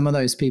some of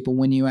those people,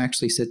 when you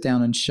actually sit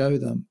down and show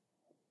them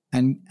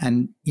and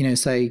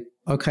say,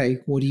 okay,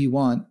 what do you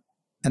want?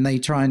 And they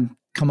try and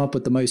come up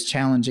with the most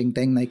challenging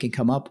thing they can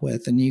come up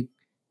with. And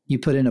you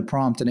put in a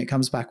prompt and it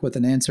comes back with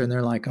an answer and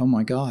they're like, oh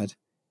my God.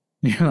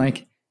 And you're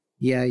like,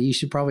 yeah, you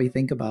should probably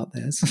think about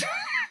this.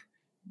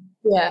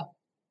 Yeah.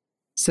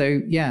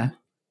 So, yeah,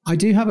 I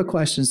do have a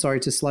question. Sorry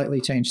to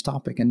slightly change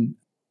topic, and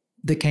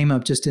that came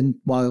up just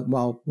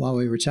while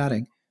we were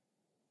chatting.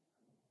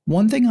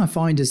 One thing I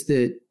find is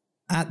that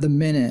at the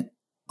minute,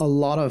 a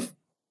lot of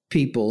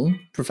people,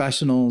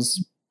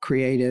 professionals,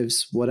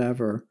 creatives,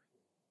 whatever,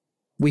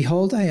 we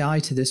hold AI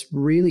to this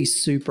really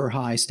super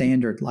high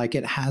standard, like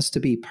it has to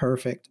be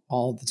perfect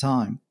all the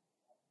time.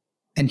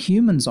 And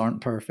humans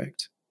aren't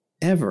perfect,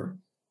 ever.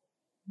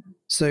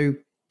 So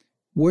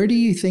where do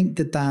you think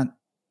that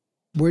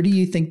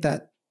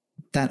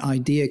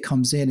idea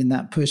comes in and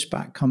that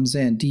pushback comes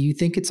in? Do you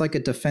think it's like a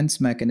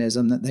defense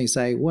mechanism that they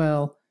say,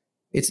 well,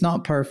 it's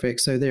not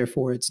perfect, so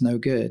therefore it's no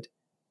good?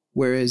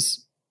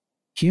 Whereas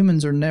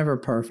humans are never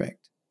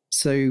perfect.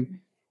 So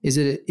is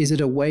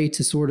it a way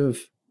to sort of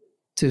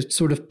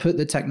put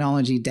the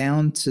technology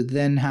down to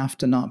then have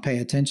to not pay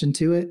attention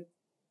to it?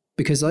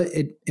 Because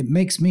it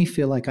makes me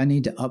feel like I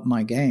need to up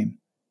my game.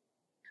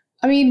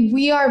 I mean,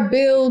 we are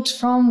built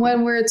from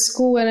when we're at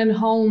school and in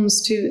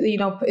homes to,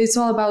 it's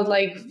all about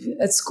like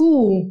at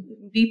school,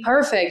 be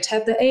perfect,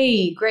 have the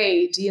A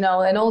grade, and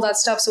all that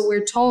stuff. So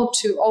we're taught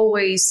to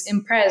always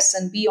impress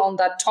and be on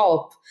that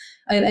top.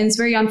 And it's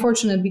very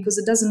unfortunate because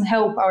it doesn't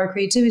help our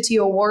creativity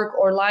or work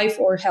or life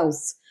or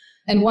health.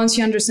 And once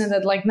you understand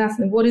that, like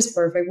nothing, what is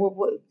perfect?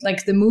 What,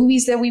 like the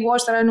movies that we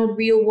watch that are not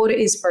real, what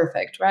is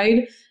perfect,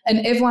 right?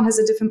 And everyone has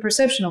a different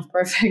perception of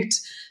perfect.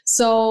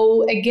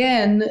 So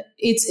again,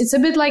 it's a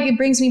bit like, it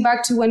brings me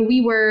back to when we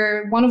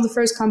were one of the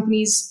first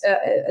companies,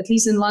 at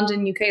least in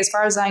London, UK, as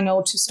far as I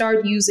know, to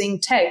start using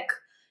tech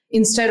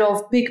instead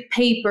of big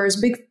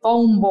papers, big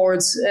foam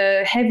boards,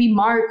 heavy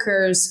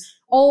markers,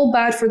 all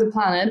bad for the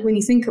planet when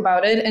you think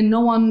about it. And no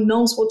one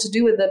knows what to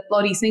do with that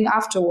bloody thing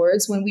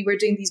afterwards when we were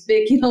doing these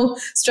big,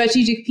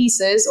 strategic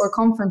pieces or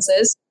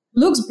conferences.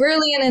 Looks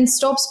brilliant and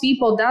stops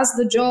people, does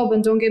the job.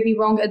 And don't get me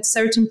wrong, at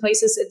certain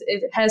places,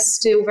 it has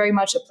still very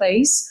much a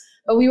place.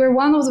 But we were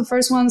one of the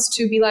first ones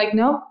to be like,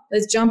 no,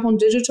 let's jump on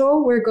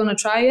digital. We're going to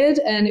try it.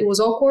 And it was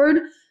awkward.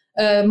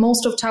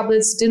 Most of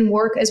tablets didn't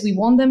work as we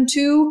want them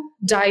to,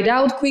 died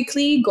out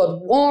quickly, got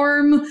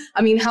warm.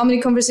 I mean, how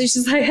many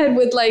conversations I had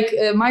with like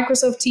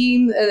Microsoft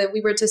team,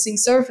 we were testing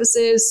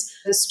Surfaces,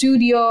 the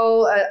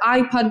Studio,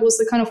 iPad was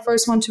the kind of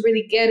first one to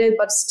really get it,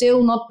 but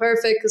still not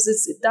perfect because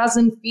it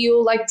doesn't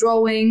feel like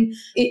drawing.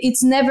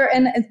 It's never,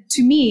 and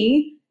to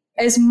me,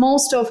 as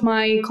most of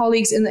my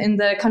colleagues in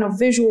the kind of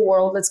visual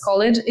world, let's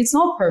call it, it's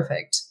not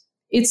perfect.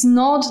 It's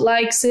not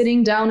like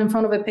sitting down in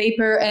front of a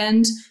paper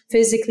and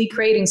physically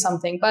creating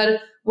something. But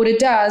what it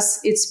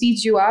does, it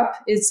speeds you up.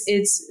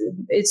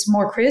 It's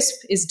more crisp.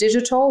 It's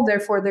digital.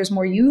 Therefore, there's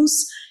more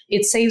use.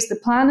 It saves the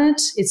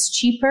planet. It's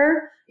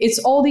cheaper. It's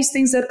all these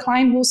things that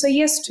client will say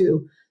yes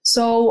to.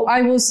 So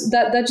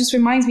that just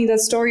reminds me that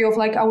story of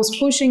like I was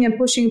pushing and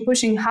pushing and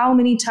pushing how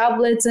many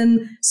tablets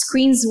and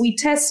screens we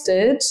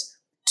tested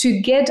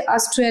to get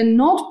us to a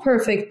not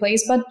perfect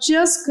place, but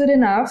just good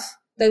enough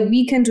that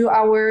we can do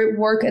our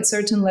work at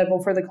certain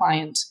level for the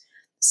client.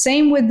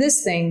 Same with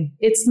this thing.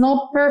 It's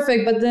not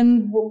perfect, but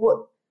then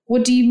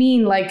what do you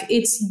mean? Like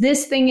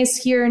this thing is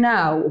here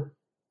now.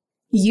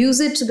 Use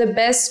it to the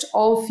best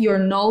of your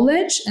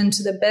knowledge and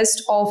to the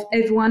best of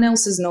everyone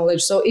else's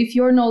knowledge. So if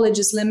your knowledge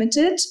is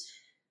limited,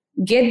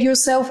 get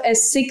yourself a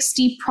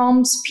 60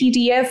 prompts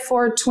PDF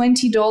for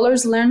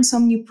 $20, learn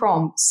some new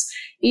prompts.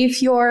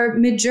 If your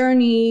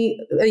mid-journey,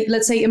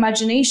 let's say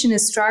imagination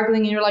is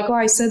struggling and you're like, oh,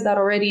 I said that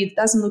already, it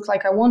doesn't look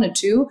like I wanted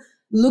to,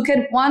 look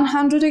at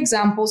 100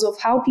 examples of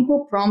how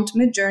people prompt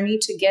mid-journey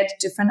to get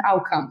different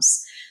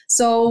outcomes.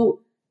 So,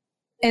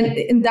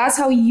 and that's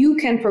how you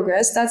can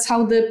progress. That's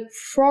how the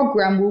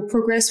program will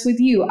progress with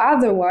you.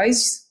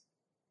 Otherwise,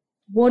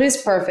 what is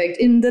perfect?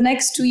 In the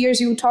next 2 years,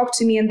 you will talk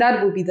to me and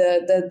that will be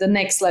the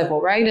next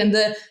level, right? And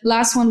the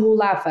last one we'll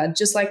laugh at,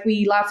 just like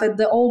we laugh at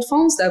the old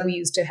phones that we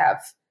used to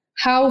have.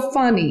 How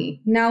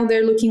funny. Now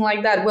they're looking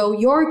like that. Well,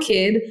 your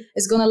kid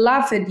is going to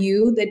laugh at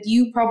you that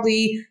you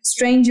probably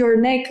strained your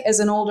neck as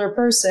an older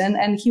person.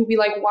 And he'll be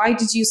like, why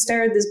did you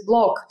stare at this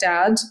block,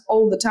 Dad,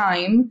 all the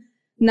time?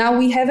 Now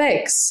we have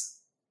X.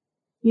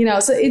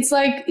 So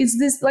it's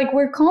this, like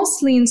we're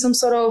constantly in some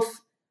sort of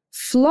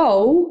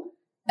flow.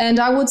 And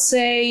I would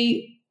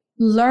say,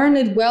 learn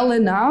it well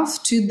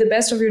enough to the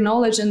best of your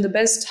knowledge and the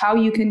best how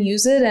you can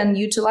use it and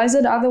utilize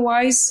it.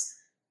 Otherwise,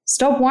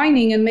 stop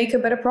whining and make a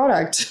better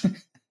product.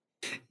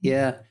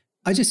 Yeah.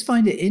 I just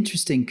find it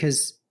interesting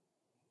because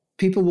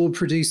people will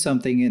produce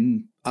something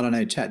in, I don't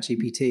know,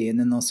 ChatGPT, and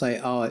then they'll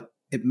say, oh,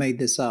 it made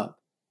this up.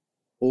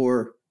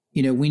 Or,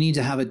 we need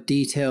to have a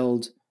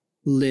detailed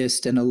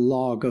list and a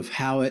log of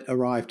how it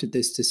arrived at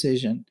this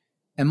decision.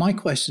 And my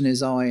question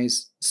is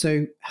always,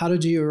 so how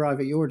did you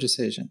arrive at your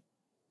decision?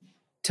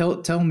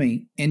 Tell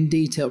me in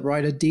detail,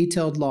 write a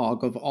detailed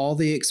log of all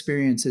the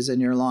experiences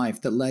in your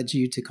life that led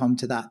you to come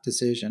to that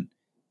decision.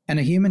 And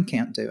a human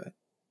can't do it.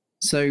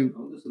 So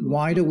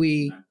why do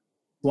we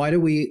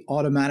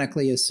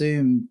automatically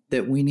assume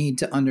that we need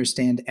to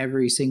understand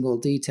every single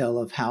detail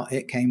of how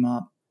it came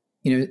up?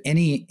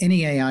 Any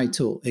AI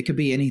tool, it could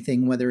be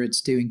anything, whether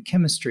it's doing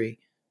chemistry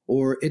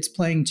or it's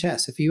playing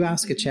chess. If you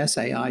ask a chess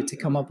AI to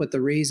come up with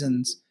the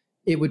reasons,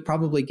 it would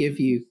probably give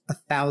you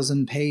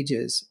 1,000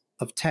 pages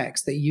of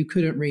text that you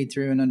couldn't read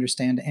through and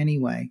understand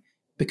anyway,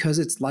 because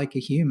it's like a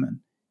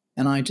human.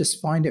 And I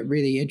just find it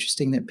really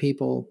interesting that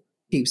people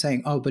keep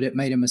saying, oh, but it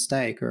made a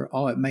mistake, or,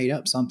 oh, it made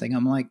up something.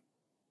 I'm like,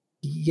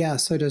 yeah,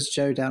 so does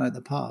Joe down at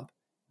the pub.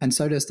 And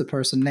so does the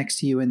person next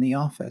to you in the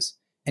office.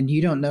 And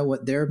you don't know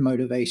what their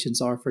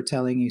motivations are for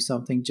telling you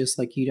something, just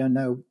like you don't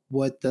know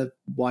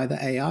why the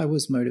AI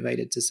was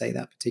motivated to say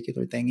that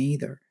particular thing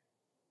either.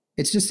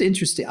 It's just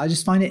interesting. I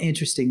just find it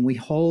interesting. We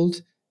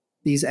hold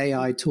these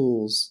AI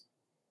tools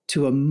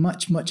to a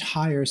much, much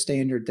higher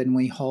standard than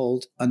we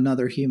hold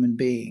another human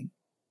being.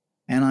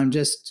 And I'm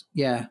just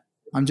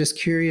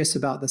curious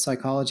about the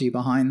psychology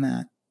behind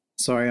that.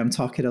 Sorry, I'm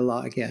talking a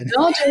lot again.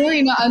 No, don't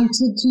worry. No, and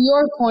to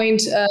your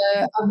point,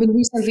 I've been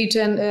recently to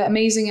an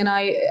amazing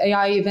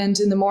AI event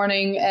in the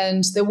morning,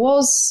 and there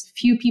was a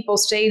few people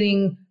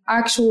stating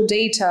actual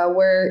data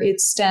where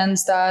it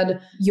stands that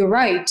you're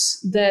right.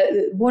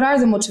 What are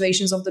the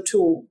motivations of the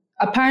tool?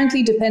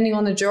 Apparently, depending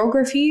on the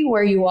geography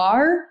where you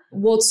are,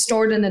 what's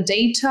stored in the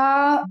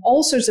data,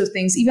 all sorts of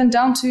things, even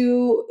down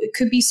to, it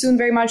could be soon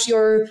very much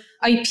your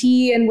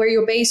IP and where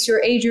you're based,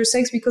 your age, your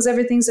sex, because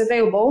everything's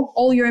available.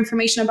 All your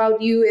information about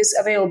you is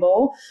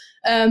available.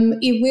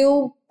 It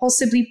will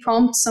possibly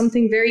prompt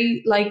something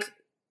very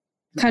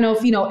kind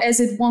of,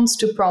 as it wants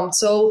to prompt.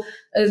 So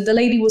the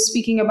lady was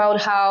speaking about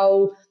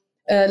how,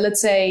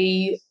 let's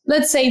say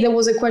there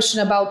was a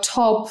question about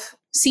top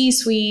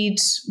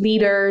C-suite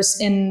leaders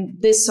in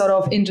this sort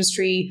of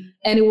industry,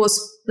 and it was,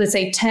 let's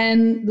say,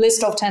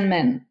 list of 10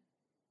 men,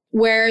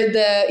 where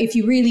if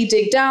you really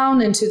dig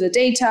down into the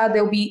data,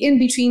 there'll be in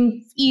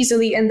between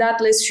easily, and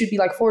that list should be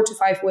like 4 to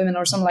 5 women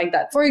or something like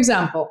that. For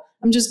example,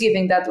 I'm just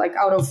giving that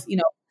out of,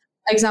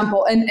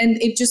 example. And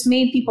it just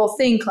made people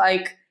think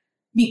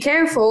be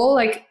careful,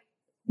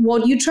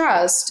 what you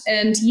trust.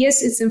 And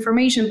yes, it's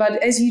information,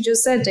 but as you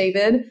just said,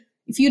 David,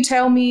 if you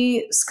tell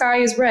me sky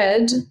is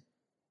red,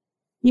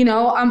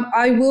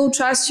 I will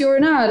trust you or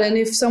not. And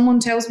if someone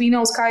tells me,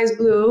 no, sky is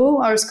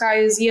blue or sky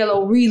is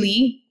yellow,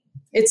 really,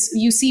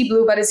 you see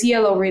blue, but it's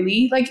yellow,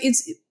 really.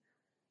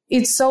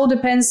 It so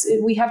depends.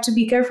 We have to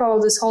be careful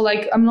of this whole,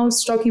 I'm not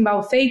talking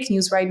about fake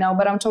news right now,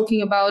 but I'm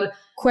talking about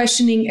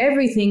questioning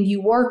everything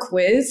you work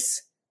with,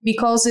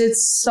 because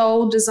it's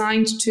so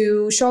designed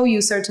to show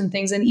you certain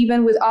things. And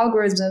even with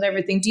algorithms and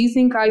everything, do you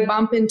think I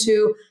bump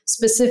into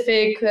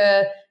specific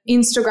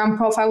Instagram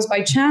profiles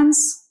by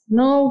chance?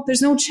 No,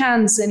 there's no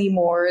chance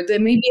anymore.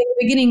 Maybe at the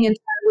beginning it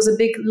was a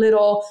big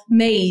little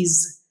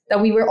maze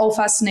that we were all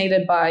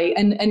fascinated by.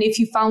 And if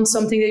you found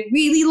something that you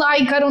really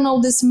like, I don't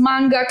know, this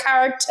manga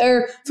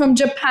character from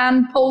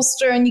Japan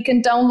poster, and you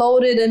can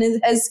download it and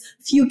it has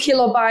few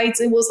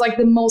kilobytes, it was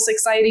the most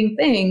exciting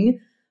thing.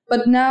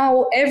 But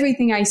now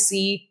everything I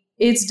see,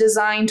 it's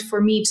designed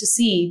for me to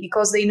see,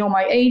 because they know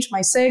my age,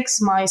 my sex,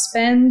 my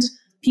spend,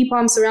 people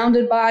I'm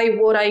surrounded by,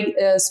 what I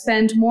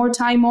spend more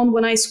time on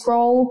when I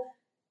scroll.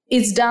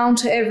 It's down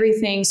to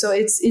everything. So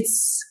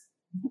it's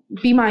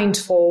be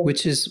mindful.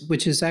 Which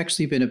has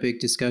actually been a big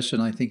discussion,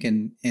 I think,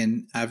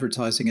 in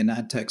advertising and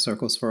ad tech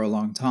circles for a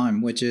long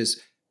time, which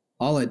is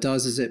all it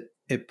does is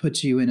it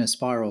puts you in a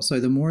spiral.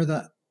 So the more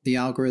that the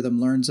algorithm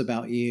learns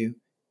about you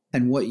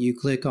and what you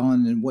click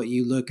on and what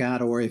you look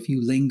at, or if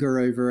you linger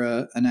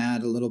over an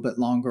ad a little bit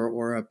longer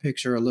or a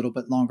picture a little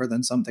bit longer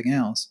than something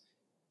else,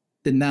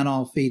 then that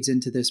all feeds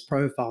into this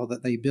profile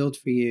that they build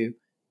for you.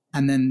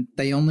 And then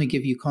they only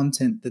give you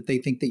content that they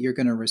think that you're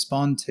going to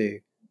respond to.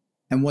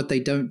 And what they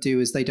don't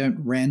do is they don't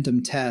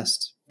random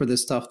test for the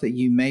stuff that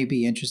you may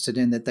be interested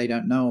in that they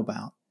don't know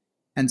about.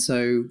 And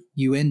so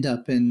you end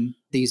up in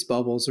these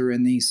bubbles or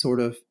in these sort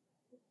of,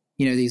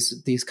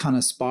 these kind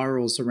of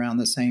spirals around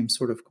the same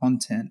sort of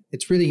content.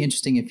 It's really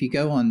interesting. If you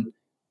go on,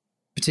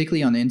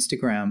 particularly on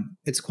Instagram,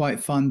 it's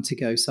quite fun to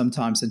go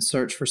sometimes and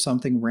search for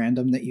something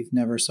random that you've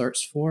never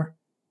searched for.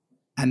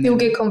 And you'll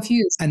get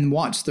confused and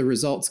watch the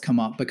results come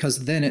up,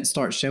 because then it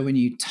starts showing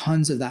you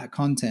tons of that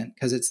content,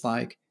 because it's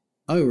like,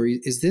 oh,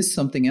 is this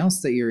something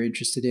else that you're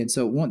interested in?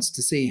 So it wants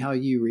to see how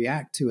you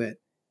react to it.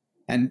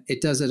 And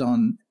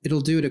it'll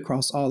do it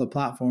across all the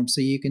platforms.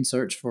 So you can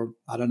search for,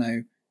 I don't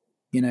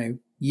know,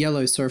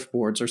 yellow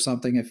surfboards or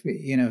something,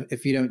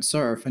 if you don't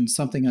surf, and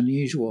something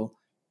unusual,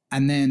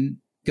 and then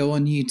go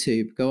on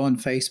YouTube, go on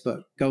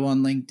Facebook, go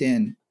on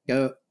LinkedIn,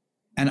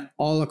 and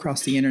all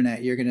across the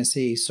internet, you're going to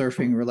see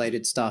surfing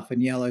related stuff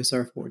and yellow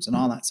surfboards and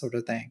all that sort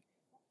of thing.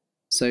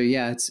 So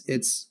yeah,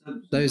 it's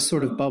those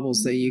sort of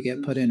bubbles that you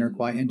get put in are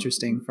quite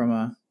interesting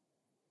from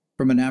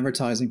an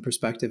advertising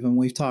perspective. And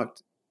we've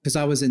talked, because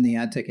I was in the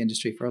ad tech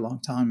industry for a long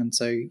time, and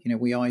so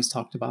we always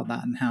talked about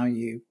that and how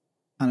you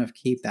kind of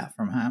keep that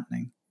from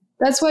happening.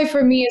 That's why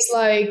for me, it's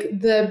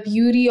like the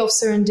beauty of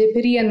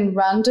serendipity and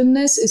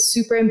randomness is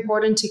super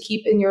important to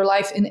keep in your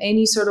life in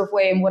any sort of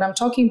way. And what I'm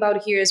talking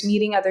about here is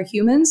meeting other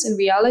humans in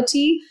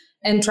reality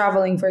and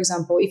traveling, for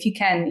example, if you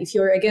can. If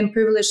you're, again,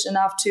 privileged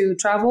enough to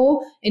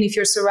travel, and if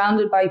you're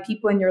surrounded by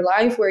people in your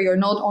life where you're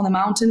not on a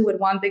mountain with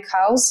one big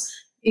house,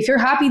 if you're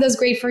happy, that's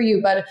great for you.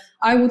 But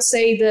I would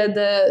say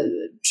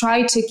that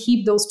try to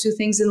keep those two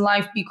things in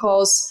life,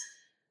 because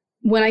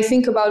when I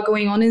think about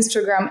going on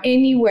Instagram,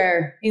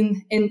 anywhere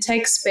in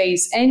tech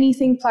space,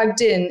 anything plugged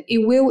in,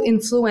 it will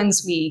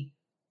influence me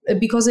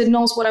because it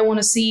knows what I want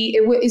to see.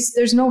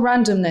 There's no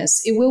randomness.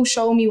 It will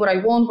show me what I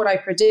want, what I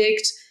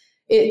predict.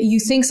 You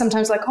think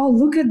sometimes like, oh,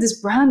 look at this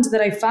brand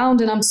that I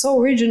found and I'm so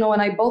original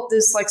and I bought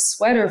this like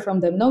sweater from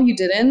them. No, you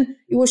didn't.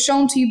 It was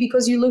shown to you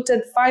because you looked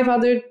at 5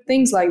 other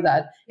things like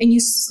that and you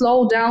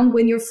slow down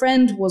when your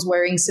friend was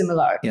wearing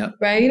similar,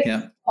 right?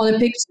 Yeah. On a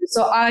picture.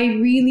 So I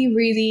really,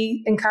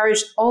 really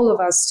encourage all of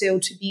us still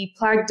to be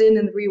plugged in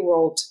the real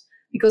world,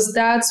 because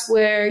that's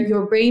where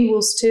your brain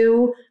will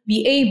still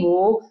be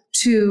able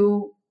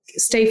to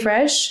stay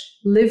fresh,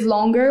 live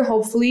longer,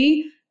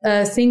 hopefully,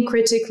 think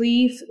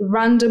critically,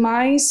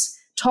 randomize,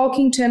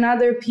 talking to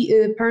another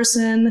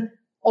person,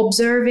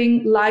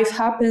 observing life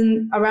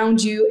happen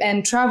around you,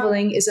 and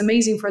traveling is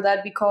amazing for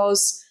that,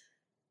 because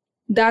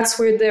that's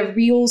where the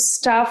real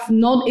stuff,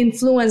 not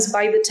influenced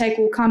by the tech,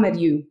 will come at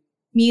you.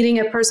 Meeting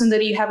a person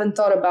that you haven't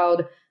thought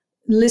about,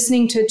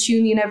 listening to a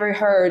tune you never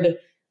heard,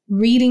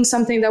 reading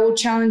something that will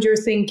challenge your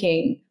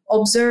thinking,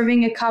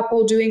 observing a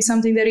couple doing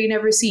something that you've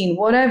never seen,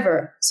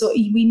 whatever. So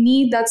we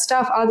need that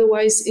stuff.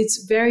 Otherwise,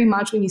 it's very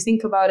much, when you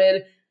think about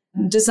it,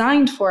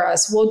 designed for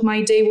us. What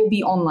my day will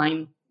be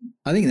online.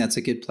 I think that's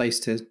a good place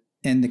to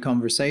end the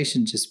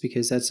conversation, just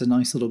because that's a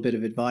nice little bit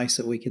of advice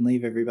that we can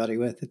leave everybody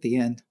with at the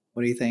end.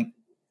 What do you think?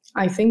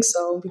 I think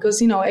so,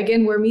 because,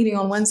 again, we're meeting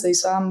on Wednesday,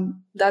 so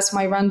that's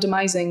my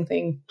randomizing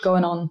thing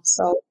going on.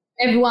 So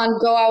everyone,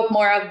 go out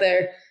more out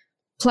there.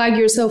 Plug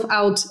yourself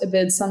out a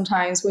bit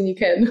sometimes when you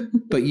can.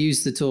 But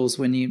use the tools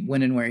when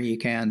and where you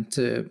can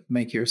to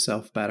make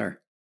yourself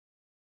better.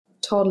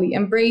 Totally.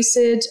 Embrace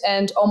it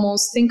and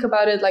almost think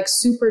about it like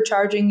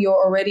supercharging your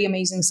already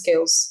amazing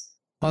skills.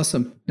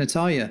 Awesome.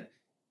 Natalia,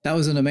 that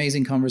was an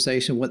amazing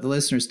conversation. What the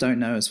listeners don't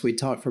know is we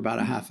talked for about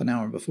a half an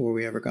hour before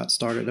we ever got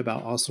started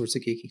about all sorts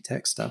of geeky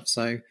tech stuff.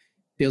 So it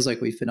feels like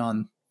we've been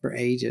on for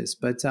ages.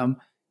 But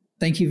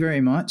thank you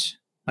very much.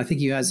 I think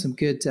you had some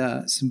good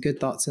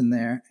thoughts in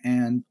there,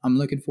 and I'm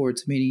looking forward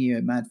to meeting you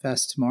at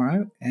MadFest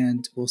tomorrow,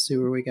 and we'll see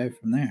where we go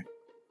from there.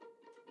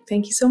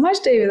 Thank you so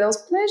much, David. That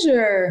was a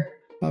pleasure.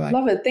 Bye-bye.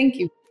 Love it. Thank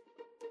you.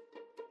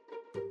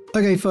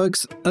 Okay,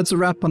 folks, that's a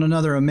wrap on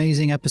another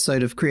amazing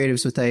episode of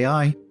Creatives with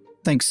AI.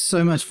 Thanks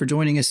so much for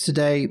joining us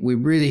today. We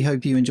really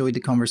hope you enjoyed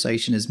the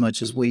conversation as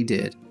much as we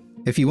did.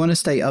 If you want to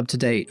stay up to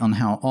date on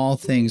how all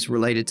things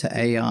related to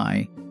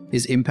AI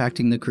is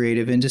impacting the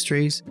creative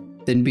industries,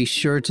 then be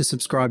sure to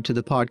subscribe to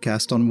the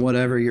podcast on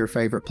whatever your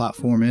favorite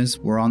platform is.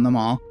 We're on them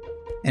all.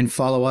 And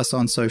follow us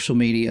on social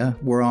media.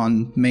 We're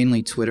on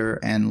mainly Twitter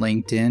and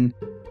LinkedIn,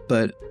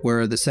 but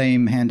we're the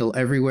same handle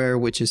everywhere,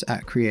 which is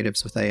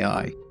 @Creatives with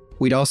AI.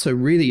 We'd also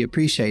really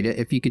appreciate it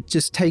if you could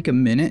just take a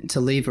minute to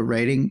leave a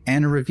rating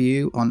and a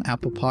review on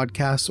Apple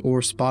Podcasts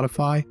or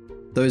Spotify.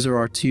 Those are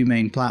our 2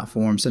 main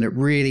platforms, and it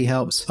really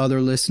helps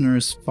other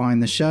listeners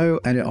find the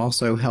show, and it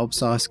also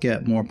helps us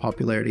get more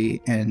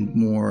popularity and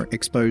more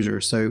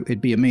exposure. So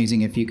it'd be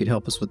amazing if you could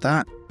help us with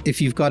that. If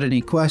you've got any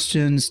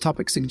questions,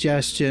 topic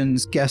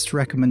suggestions, guest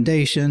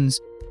recommendations,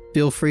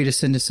 feel free to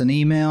send us an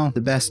email. The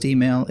best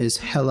email is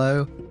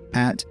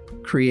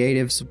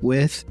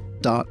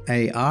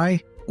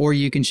hello@creativeswith.ai. Or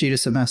you can shoot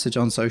us a message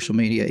on social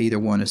media. Either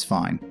one is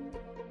fine.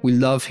 We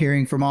love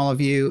hearing from all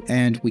of you,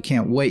 and we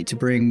can't wait to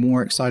bring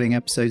more exciting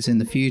episodes in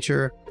the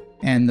future.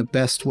 And the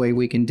best way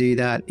we can do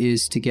that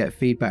is to get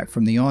feedback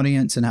from the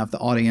audience and have the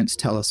audience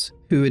tell us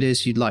who it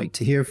is you'd like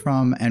to hear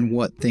from and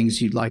what things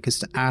you'd like us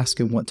to ask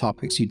and what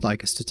topics you'd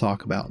like us to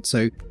talk about.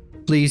 So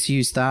please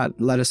use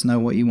that. Let us know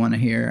what you want to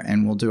hear,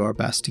 and we'll do our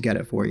best to get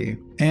it for you.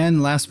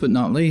 And last but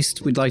not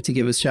least, we'd like to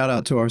give a shout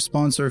out to our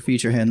sponsor,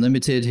 Futurehand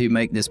Limited, who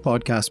make this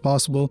podcast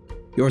possible.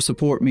 Your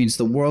support means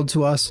the world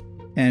to us,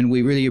 and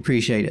we really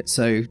appreciate it.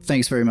 So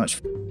thanks very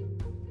much.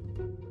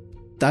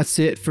 That's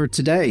it for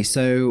today.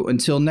 So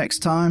until next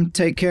time,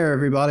 take care,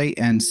 everybody,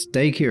 and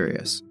stay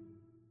curious.